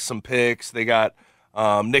Morris, some picks. They got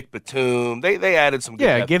Nick Batum. They added some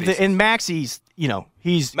good pieces. And Maxi's,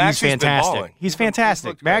 he's fantastic. He's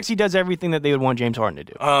fantastic. Maxey does everything that they would want James Harden to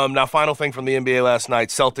do. Now, final thing from the NBA last night,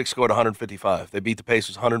 Celtics scored 155. They beat the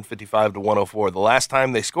Pacers 155-104. The last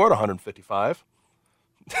time they scored 155,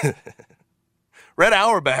 Red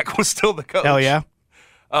Auerbach was still the coach. Hell yeah.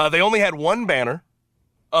 They only had one banner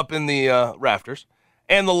up in the rafters,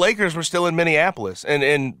 and the Lakers were still in Minneapolis.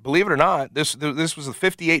 And believe it or not, this was the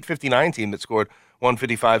 58-59 team that scored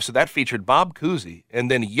 155, so that featured Bob Cousy,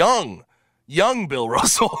 and then young Bill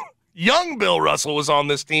Russell. Young Bill Russell was on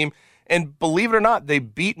this team, and believe it or not, they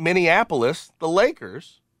beat Minneapolis, the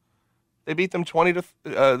Lakers. They beat them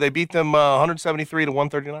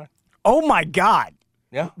 173-139. Oh my God.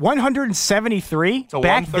 Yeah. 173 so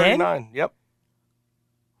back 139. then? Yep.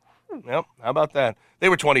 How about that? They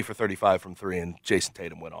were 20 for 35 from 3, and Jason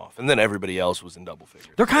Tatum went off. And then everybody else was in double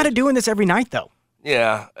figures. They're kind of doing this every night, though.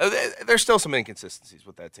 Yeah. There's still some inconsistencies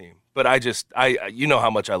with that team. But you know how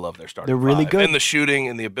much I love their starting They're really five. good. And the shooting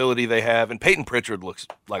and the ability they have. And Peyton Pritchard looks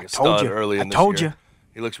like a stud early in this year. I told you.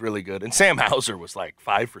 He looks really good. And Sam Hauser was like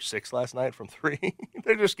 5 for 6 last night from 3.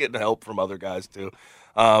 They're just getting help from other guys, too.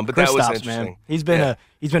 But that was interesting. Man. He's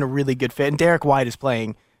been a really good fit. And Derek White is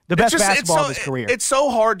playing. The best basketball of his career. It's so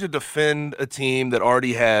hard to defend a team that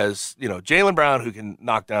already has, Jaylen Brown who can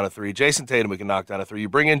knock down a three, Jason Tatum who can knock down a three. You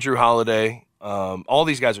bring in Drew Holiday. All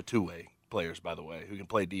these guys are two-way players, by the way, who can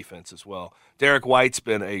play defense as well. Derek White's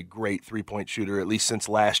been a great three-point shooter, at least since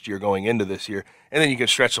last year going into this year. And then you can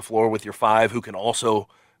stretch the floor with your five who can also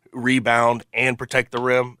rebound and protect the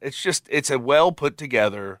rim. It's a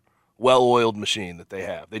well-put-together, well-oiled machine that they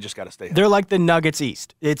have. They just got to stay healthy. They're like the Nuggets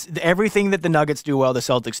East. It's everything that the Nuggets do well, the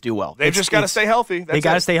Celtics do well. They've just got to stay healthy. They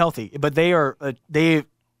got to stay healthy. But they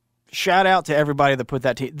shout out to everybody that put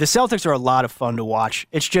that team. The Celtics are a lot of fun to watch.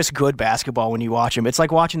 It's just good basketball when you watch them. It's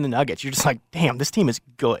like watching the Nuggets. You're just like, damn, this team is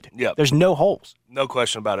good. Yep. There's no holes. No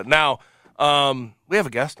question about it. Now, we have a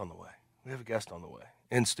guest on the way.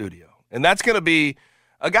 In studio. And that's going to be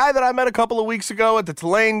a guy that I met a couple of weeks ago at the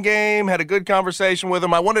Tulane game, had a good conversation with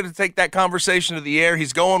him. I wanted to take that conversation to the air.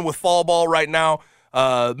 He's going with fall ball right now.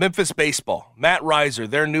 Memphis baseball. Matt Reiser,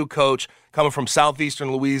 their new coach, coming from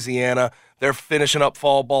southeastern Louisiana. They're finishing up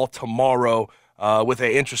fall ball tomorrow with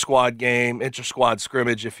a intra-squad game, intra-squad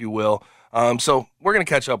scrimmage, if you will. So we're going to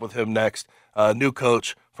catch up with him next. New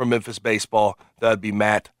coach from Memphis baseball. That'd be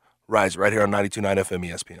Matt Reiser, right here on 92.9 FM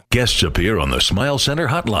ESPN. Guests appear on the Smile Center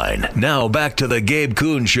hotline. Now back to the Gabe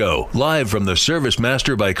Kuhn Show, live from the Service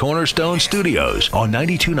Master by Cornerstone Studios on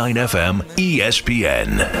 92.9 FM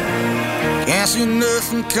ESPN. Can't see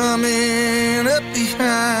nothing coming up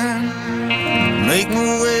behind. Make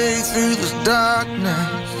my way through this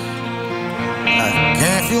darkness. I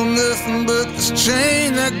can't feel nothing but this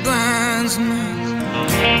chain that binds me.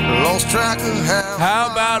 Lost track of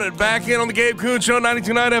how about it? Back in on the Gabe Kuhn Show,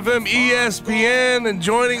 92.9 FM ESPN. And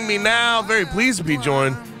joining me now, very pleased to be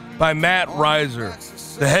joined by Matt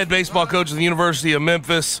Reiser, the head baseball coach of the University of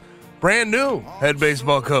Memphis. Brand new head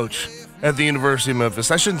baseball coach at the University of Memphis.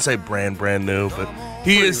 I shouldn't say brand new, but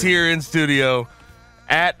he is here in studio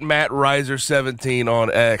at Matt Reiser 17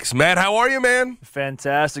 on X. Matt, how are you, man?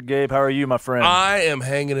 Fantastic, Gabe. How are you, my friend? I am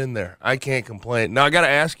hanging in there. I can't complain. Now, I got to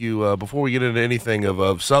ask you, before we get into anything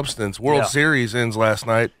of substance, World Series ends last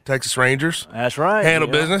night. Texas Rangers. That's right. Handle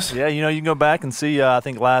business. Yeah, you can go back and see, I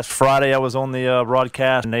think last Friday I was on the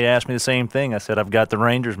broadcast, and they asked me the same thing. I said, I've got the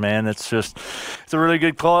Rangers, man. It's a really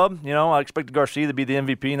good club. I expected Garcia to be the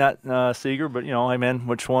MVP, not Seager, but, hey, man,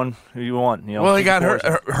 which one do you want? Well, he got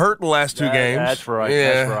hurt the last two games. That's right. Yeah.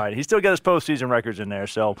 That's right. He still got his postseason records in there.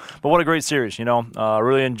 So, but what a great series,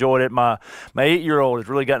 really enjoyed it. My 8-year-old has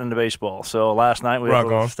really gotten into baseball. So last night we were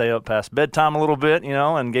able to stay up past bedtime a little bit,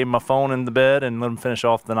 and gave him my phone in the bed and let him finish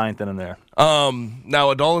off the 9th inning there.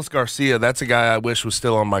 Now Adolis Garcia, that's a guy I wish was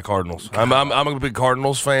still on my Cardinals. I'm a big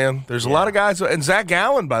Cardinals fan. There's a lot of guys, and Zach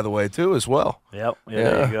Gallen, by the way, too, as well. Yep.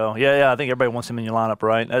 There you go. Yeah. I think everybody wants him in your lineup,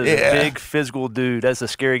 right? That is a big physical dude. That's a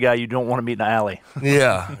scary guy you don't want to meet in the alley.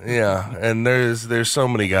 Yeah. And there's so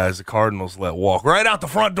many guys the Cardinals let walk right out the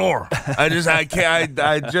front door. I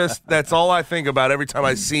just that's all I think about every time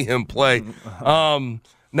I see him play.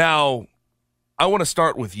 Now, I want to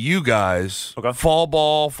start with you guys. Okay. Fall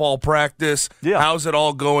ball, fall practice. Yeah. How's it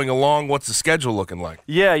all going along? What's the schedule looking like?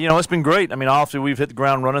 Yeah, it's been great. I mean, obviously we've hit the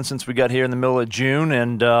ground running since we got here in the middle of June,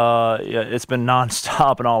 and it's been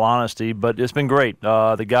nonstop in all honesty, but it's been great.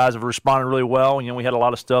 The guys have responded really well. We had a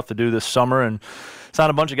lot of stuff to do this summer, and signed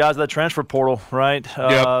a bunch of guys to that transfer portal, right?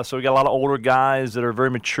 So we got a lot of older guys that are very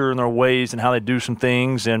mature in their ways and how they do some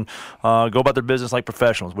things and go about their business like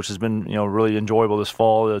professionals, which has been really enjoyable this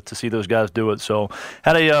fall to see those guys do it. So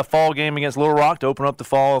had a fall game against Little Rock to open up the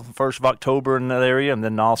fall 1st of October in that area, and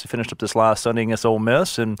then also finished up this last Sunday against Ole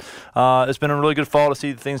Miss. And it's been a really good fall to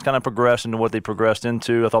see things kind of progress into what they progressed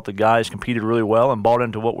into. I thought the guys competed really well and bought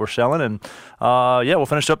into what we're selling. And we'll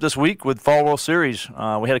finish up this week with Fall World Series.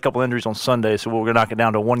 We had a couple injuries on Sunday, so we're going to knock it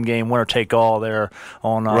down to one game, winner take all there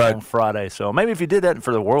on Friday. So maybe if you did that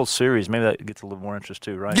for the World Series, maybe that gets a little more interest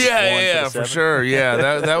too, right? Yeah, for sure.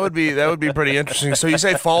 Yeah, that would be pretty interesting. So you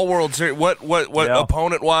say Fall World Series? What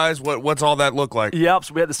opponent wise? What's all that look like? Yep.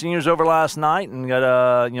 So we had the seniors over last night, and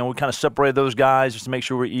got we kind of separated those guys just to make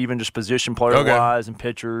sure we're even, just position player wise and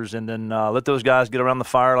pitchers, and then let those guys get around the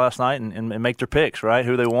fire last night and make their picks, right?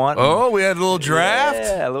 Who they want. We had a little draft.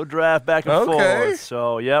 Yeah, a little draft back and forth.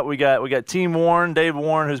 So we got Team Warren, Dave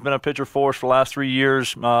Warren, who's been a pitcher for us for the last 3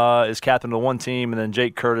 years, is captain of one team, and then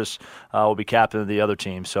Jake Curtis will be captain of the other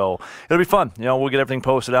team. So it'll be fun. We'll get everything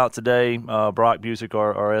posted out today. Brock Busick,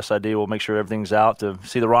 our SID, will make sure everything's out to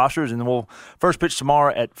see the rosters, and then we'll first pitch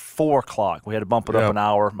tomorrow at 4 o'clock. We had to bump it up an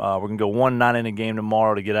hour. We're going to go 1 9-inning game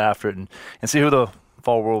tomorrow to get after it and see who the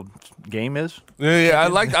Fall World game is. Yeah, I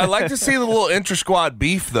like to see the little inter-squad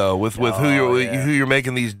beef though with who you're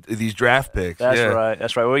making these draft picks.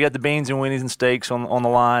 That's right. Well, we got the beans and weenies and steaks on the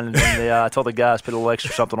line, and I told the guys put a little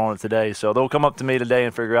extra something on it today. So they'll come up to me today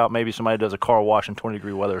and figure out maybe somebody does a car wash in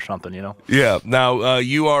 20-degree weather or something. Yeah. Now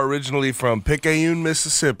you are originally from Picayune,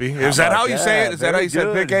 Mississippi. Is that how you say it? Is that how you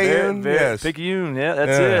said Picayune? Yes. Picayune. Yeah,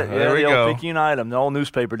 that's it. Yeah, there we the go. old Picayune item, the old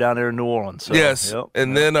newspaper down there in New Orleans. So, yes. Yep.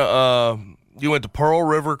 And then you went to Pearl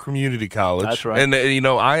River Community College. That's right. And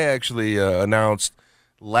I actually announced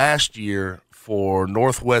last year for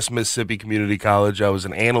Northwest Mississippi Community College. I was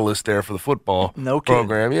an analyst there for the football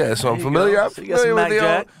program. Yeah, so I'm familiar. I'm familiar with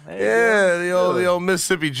the old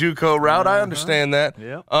Mississippi JUCO route. I understand that.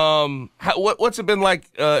 Yeah. What's it been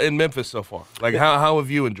like in Memphis so far? Like, how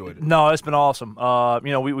have you enjoyed it? No, it's been awesome.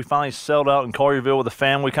 We finally settled out in Collierville with a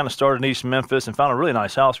family. We kind of started in East Memphis and found a really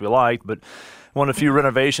nice house we liked, but one of a few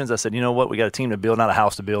renovations. I said, you know what, we got a team to build, not a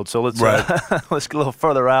house to build. So let's let's get a little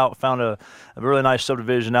further out. Found a really nice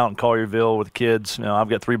subdivision out in Collierville with the kids. I've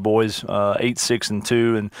got 3 boys, 8, 6, and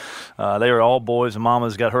 2, and they are all boys. And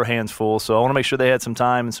Mama's got her hands full, so I want to make sure they had some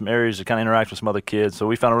time and some areas to kind of interact with some other kids. So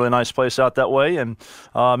we found a really nice place out that way, and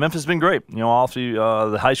Memphis has been great. Obviously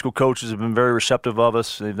the high school coaches have been very receptive of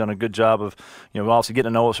us. They've done a good job of obviously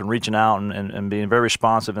getting to know us and reaching out and being very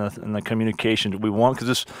responsive in the communication that we want, because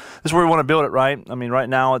this is where we want to build it. Right? I mean, right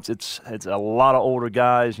now it's a lot of older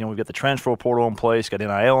guys. We've got the transfer portal in place, got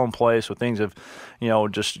NIL in place, so things have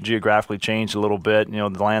just geographically changed a little bit. The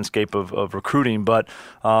landscape of recruiting, but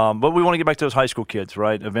we want to get back to those high school kids,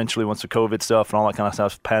 right? Eventually, once the COVID stuff and all that kind of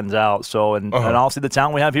stuff pans out. So and obviously the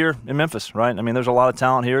talent we have here in Memphis, right? I mean, there's a lot of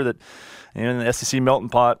talent here that. In the SEC melting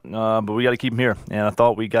pot, but we got to keep them here. And I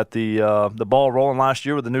thought we got the ball rolling last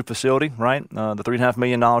year with the new facility, right? The $3.5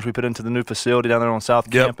 million we put into the new facility down there on South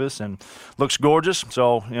Campus, and looks gorgeous.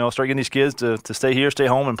 So start getting these kids to stay here, stay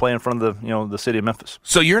home, and play in front of the city of Memphis.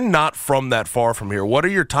 So you're not from that far from here. What are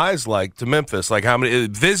your ties like to Memphis? Like how many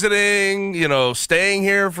visiting? Staying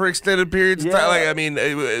here for extended periods of time.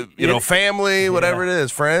 Like family, whatever it is,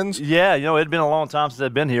 friends. Yeah, it had been a long time since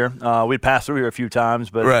I'd been here. We'd passed through here a few times,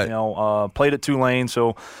 but played at Tulane,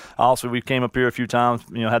 so also we came up here a few times.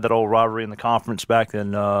 Had that old rivalry in the conference back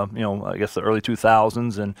in I guess the early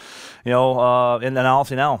 2000s, and and then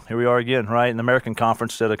obviously now here we are again, right, in the American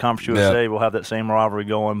Conference instead of Conference USA. We'll have that same rivalry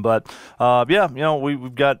going, but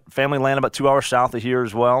we've got family land about 2 hours south of here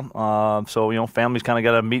as well. So family's kind of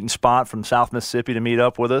got a meeting spot from South Mississippi to meet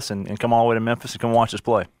up with us and come all the way to Memphis and come watch us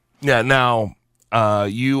play. Yeah. Now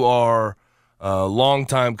you are.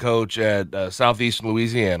 Longtime coach at Southeastern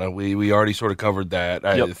Louisiana. We already sort of covered that.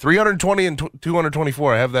 320 and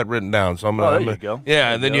 224. I have that written down. So there you go.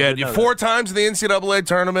 Yeah, and then you had 4 times in the NCAA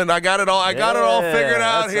tournament. I got it all. I got it all figured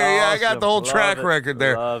out here. Awesome. Yeah, I got the whole track record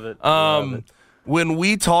there. Love it. When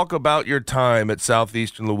we talk about your time at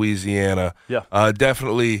Southeastern Louisiana,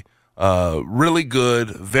 definitely really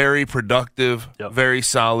good, very productive, very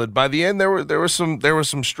solid. By the end, there were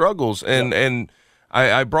some struggles, and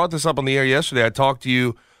I brought this up on the air yesterday. I talked to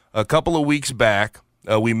you a couple of weeks back.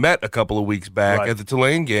 We met a couple of weeks back at the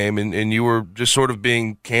Tulane game, and you were just sort of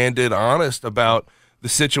being candid, honest about the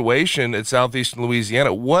situation at Southeastern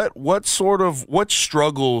Louisiana. What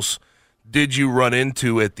struggles did you run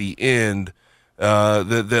into at the end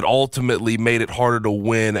that ultimately made it harder to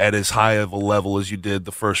win at as high of a level as you did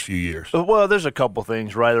the first few years? Well, there's a couple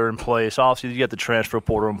things that are in place. Obviously, you got the transfer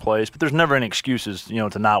portal in place, but there's never any excuses,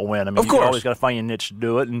 to not win. I mean, you always got to find your niche to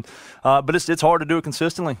do it, and but it's hard to do it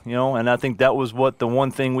consistently, And I think that was the one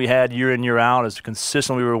thing we had year in, year out is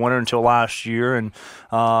consistently we were a winner until last year, and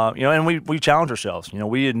and we challenged ourselves.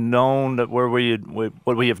 We had known that what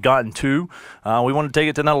we have gotten to, we wanted to take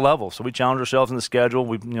it to another level. So we challenged ourselves in the schedule.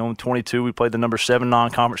 We, in 22, we played the number 7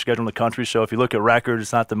 non-conference schedule in the country. So if you look at record,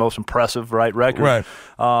 it's not the most impressive, record. Right.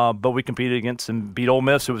 But we competed against and beat Ole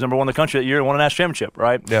Miss, who was number 1 in the country that year, and won a national championship,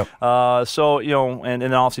 right? Yeah. So and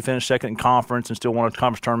then obviously finished second in conference and still won a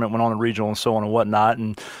conference tournament, went on the regional and so on and whatnot.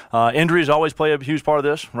 And injuries always play a huge part of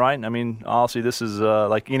this, right? I mean, obviously this is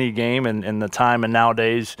like any game, and the time and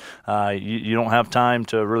nowadays you don't have time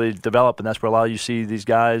to really develop, and that's where a lot of you see these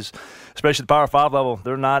guys, especially at the Power 5 level,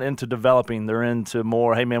 they're not into developing. They're into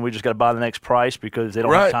more, hey, man, we just got to buy the next price because they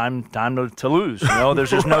don't have time to lose.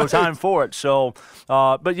 There's just no time for it. So,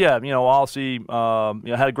 but yeah, obviously,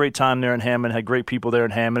 had a great time there in Hammond, had great people there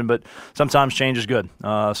in Hammond, but sometimes change is good.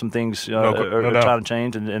 Some things are trying to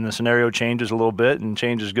change, and the scenario changes a little bit, and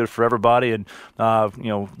change is good for everybody. And,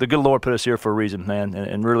 the good Lord put us here for a reason, man,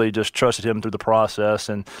 and really just trusted him through the process,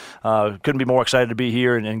 and couldn't be more excited to be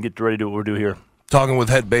here and get ready to do what we're doing here. Talking with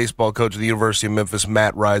head baseball coach of the University of Memphis,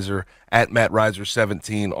 Matt Reiser, at Matt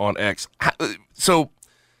Reiser17 on X. So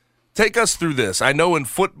take us through this. I know in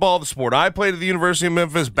football, the sport I played at the University of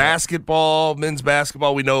Memphis, basketball, men's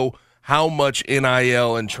basketball, we know how much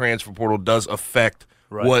NIL and transfer portal does affect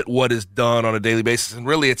what is done on a daily basis. And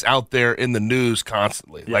really, it's out there in the news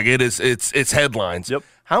constantly. Like it's headlines. Yep.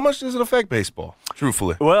 How much does it affect baseball,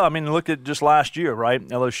 truthfully? Well, I mean, look at just last year, right?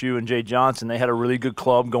 LSU and Jay Johnson, they had a really good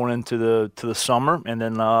club going into the summer. And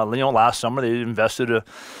then, last summer they invested a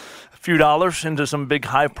few dollars into some big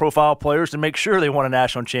high-profile players to make sure they won a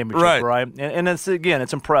national championship, right? And it's, again,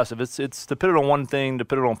 it's impressive. It's to put it on one thing, to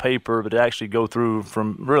put it on paper, but to actually go through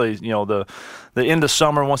from really, the end of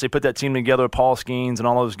summer, once they put that team together, Paul Skeens and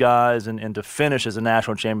all those guys, and to finish as a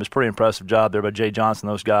national champion is pretty impressive job there by Jay Johnson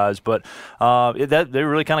and those guys. But they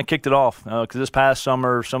really kind of kicked it off because this past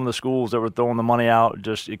summer, some of the schools that were throwing the money out,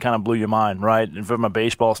 it kind of blew your mind, right? And from a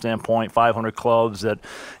baseball standpoint, 500 clubs that,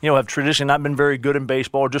 have traditionally not been very good in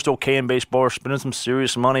baseball, just okay in baseball, are spending some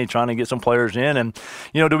serious money trying to get some players in. And,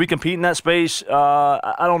 do we compete in that space?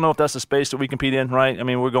 I don't know if that's the space that we compete in, right? I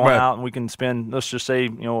mean, we're going out and we can spend, let's just say,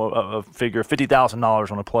 a figure,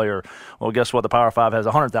 $50,000 on a player. Well, guess what? The Power 5 has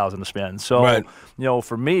 $100,000 to spend. So,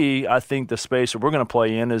 for me, I think the space that we're going to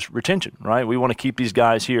play in is retention, right? We want to keep these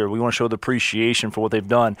guys here. We want to show the appreciation for what they've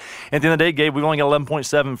done. At the end of the day, Gabe, we've only got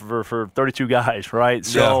 11.7 for 32 guys, right?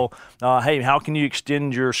 So, hey, how can you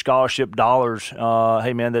extend your scholarship dollars?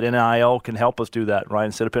 Hey, man, that NIL can help us do that, right?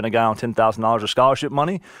 Instead of putting a guy on $10,000 of scholarship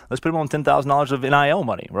money, let's put him on $10,000 of NIL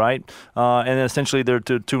money, right? And then essentially they're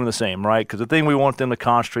two in the same, right? Because the thing we want them to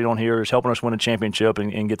concentrate on here is helping us win a championship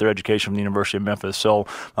and get their education from the University of Memphis. So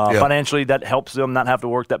financially, that helps them not have to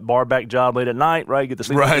work that bar back job late at night, right? Get the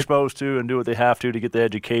sleep they're supposed to and do what they have to get the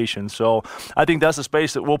education. So I think that's the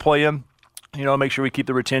space that we'll play in. Make sure we keep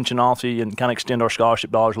the retention obviously and kind of extend our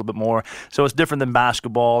scholarship dollars a little bit more. So it's different than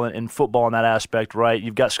basketball and football in that aspect, right?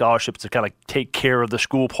 You've got scholarships to kind of take care of the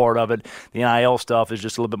school part of it. The NIL stuff is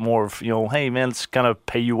just a little bit more of, hey, man, let's kind of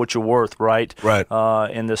pay you what you're worth, right? Right.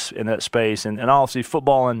 In that space. And obviously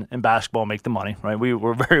football and basketball make the money, right?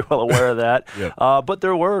 We're very well aware of that. But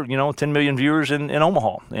there were, 10 million viewers in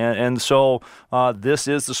Omaha. And so this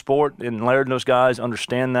is the sport, and Laird and those guys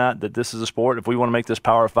understand that this is a sport. If we want to make this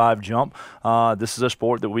Power 5 jump, this is a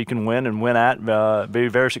sport that we can win at, be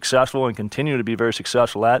very successful and continue to be very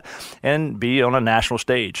successful at, and be on a national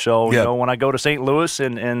stage. So, when I go to St. Louis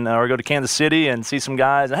or go to Kansas City and see some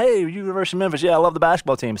guys, hey, University of Memphis, I love the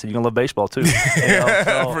basketball team. I said, you're going to love baseball too.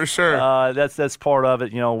 For sure. That's part of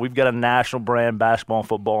it. We've got a national brand, basketball and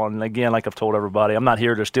football. And again, like I've told everybody, I'm not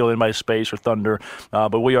here to steal anybody's space or thunder,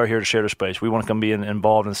 but we are here to share the space. We want to come be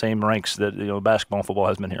involved in the same ranks that basketball and football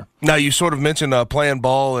has been here. Now, you sort of mentioned playing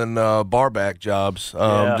ball and barback jobs.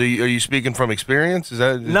 Are you speaking from experience? Is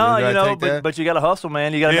that no? But you got to hustle,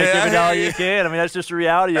 man. You got to make every dollar you can. I mean, that's just the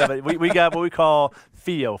reality of it. We got what we call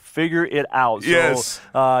FIO, figure it out.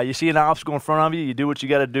 So you see an obstacle in front of you, you do what you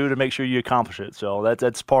got to do to make sure you accomplish it. So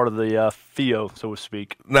that's part of the FIO, so to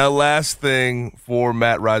speak. Now, last thing for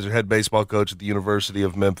Matt Reiser, head baseball coach at the University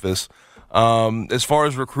of Memphis. As far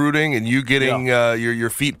as recruiting and you getting your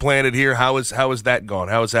feet planted here, how is that gone?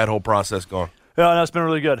 How has that whole process gone? Yeah, no, it's been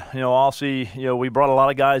really good. Obviously, we brought a lot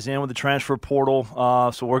of guys in with the transfer portal,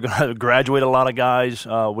 so we're going to graduate a lot of guys,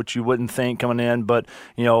 which you wouldn't think coming in. But,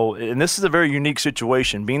 and this is a very unique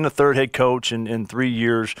situation. Being the third head coach in 3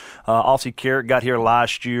 years, obviously Carrick got here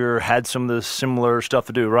last year, had some of the similar stuff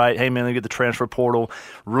to do, right? Hey, man, they get the transfer portal.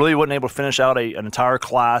 Really wasn't able to finish out an entire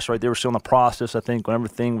class, right? They were still in the process, I think, when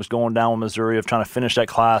everything was going down with Missouri of trying to finish that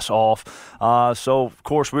class off. So, of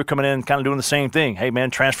course, we're coming in kind of doing the same thing. Hey,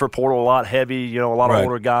 man, transfer portal a lot heavy. A lot of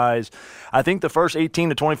older guys. I think the first 18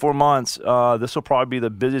 to 24 months, this will probably be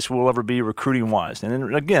the busiest we'll ever be recruiting-wise. And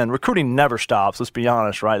then, again, recruiting never stops, let's be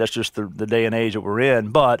honest, right? That's just the day and age that we're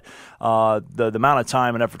in. But the amount of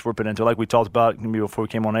time and effort we're putting into, like we talked about before we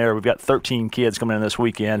came on air, we've got 13 kids coming in this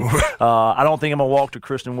weekend. I don't think I'm going to walk to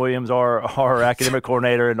Kristen Williams, our academic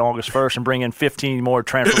coordinator, on August 1st and bring in 15 more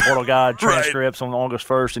transfer portal guy transcripts on August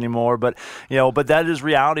 1st anymore. But, but that is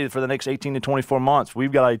reality for the next 18 to 24 months.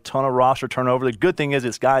 We've got a ton of roster turnover. The good thing is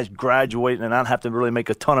it's guys graduating and not have to really make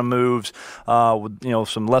a ton of moves with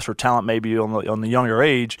some lesser talent maybe on the younger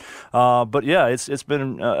age. But yeah, it's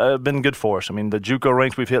been good for us. I mean, the JUCO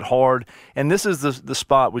ranks we've hit hard, and this is the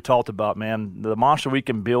spot we talked about, man. The monster we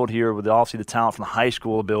can build here with obviously the talent from the high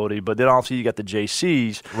school ability, but then obviously you got the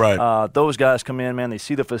JCs. Right. Those guys come in, man. They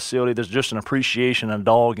see the facility. There's just an appreciation and a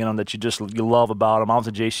dog in them that you love about them. I was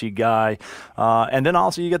a JC guy, and then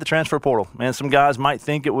also you got the transfer portal. Man, some guys might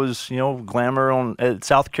think it was glamorous glamour at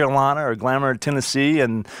South Carolina or glamour at Tennessee.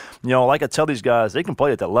 And, like I tell these guys, they can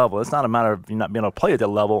play at that level. It's not a matter of you not being able to play at that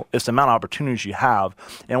level. It's the amount of opportunities you have.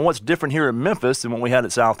 And what's different here at Memphis than what we had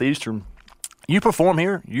at Southeastern, you perform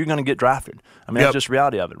here, you're going to get drafted. I mean, That's just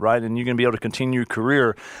reality of it, right? And you're going to be able to continue your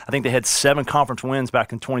career. I think they had 7 conference wins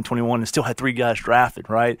back in 2021 and still had 3 guys drafted,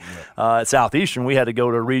 right? At Southeastern, we had to go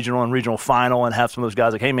to a regional and regional final and have some of those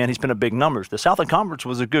guys like, hey, man, he's been a big numbers. The Southland Conference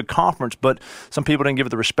was a good conference, but some people didn't give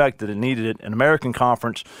it the respect that it needed it. An American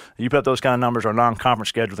Conference, you put up those kind of numbers on non-conference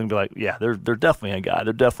schedules and be like, yeah, they're definitely a guy.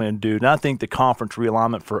 They're definitely a dude. And I think the conference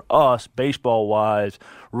realignment for us, baseball-wise,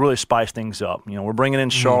 really spiced things up. We're bringing in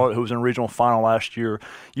Charlotte, who was in a regional final last year.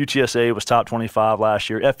 UTSA was top 25 last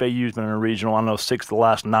year. FAU's been in a regional, I don't know, 6 of the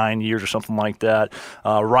last 9 years or something like that.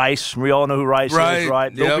 Rice, we all know who Rice is,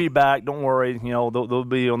 right? They'll be back. Don't worry. They'll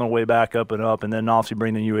be on their way back up, and then obviously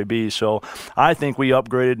bring in UAB. So I think we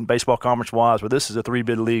upgraded baseball conference-wise, but this is a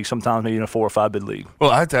 3-bid league, sometimes maybe a 4 or 5-bid league.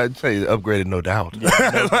 Well, I'd say upgraded, no doubt.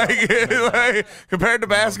 Yeah, like, compared to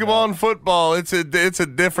basketball and football, it's a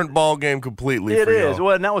different ball game completely. It for is. y'all.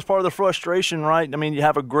 Well, and that was part of the frustration, right? I mean, you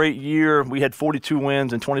have a great year. We had 42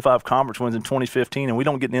 wins and 25 conference wins in 2015, and we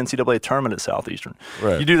don't get an NCAA tournament at Southeastern.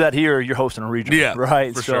 Right. You do that here, you're hosting a regional,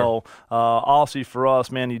 right? For so, sure. Obviously for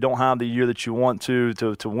us, man, you don't have the year that you want to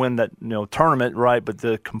win that tournament, right? But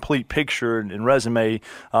the complete picture and resume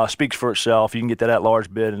speaks for itself. You can get that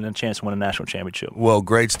at-large bid and a chance to win a national championship. Well,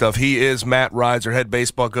 great stuff. He is Matt Reiser, head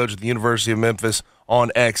baseball coach at the University of Memphis. On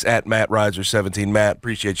X at Matt Reiser17. Matt,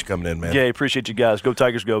 appreciate you coming in, man. Yeah, appreciate you guys. Go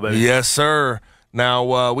Tigers, go, baby. Yes, sir.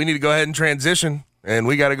 Now, we need to go ahead and transition, and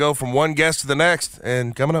we got to go from one guest to the next.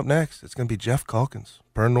 And coming up next, it's going to be Jeff Calkins,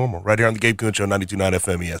 per normal, right here on the Gabe Kuhn Show, 92.9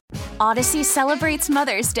 FM, yes. Odyssey celebrates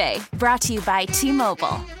Mother's Day, brought to you by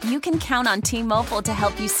T-Mobile. You can count on T-Mobile to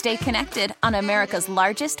help you stay connected on America's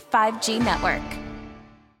largest 5G network.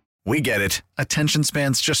 We get it. Attention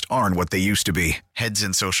spans just aren't what they used to be. Heads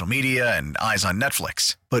in social media and eyes on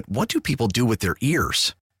Netflix. But what do people do with their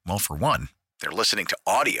ears? Well, for one, they're listening to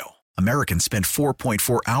audio. Americans spend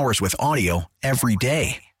 4.4 hours with audio every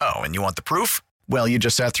day. Oh, and you want the proof? Well, you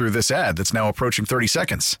just sat through this ad that's now approaching 30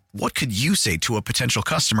 seconds. What could you say to a potential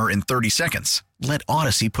customer in 30 seconds? Let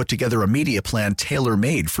Odyssey put together a media plan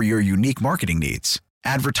tailor-made for your unique marketing needs.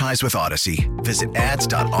 Advertise with Odyssey. Visit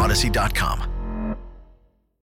ads.odyssey.com.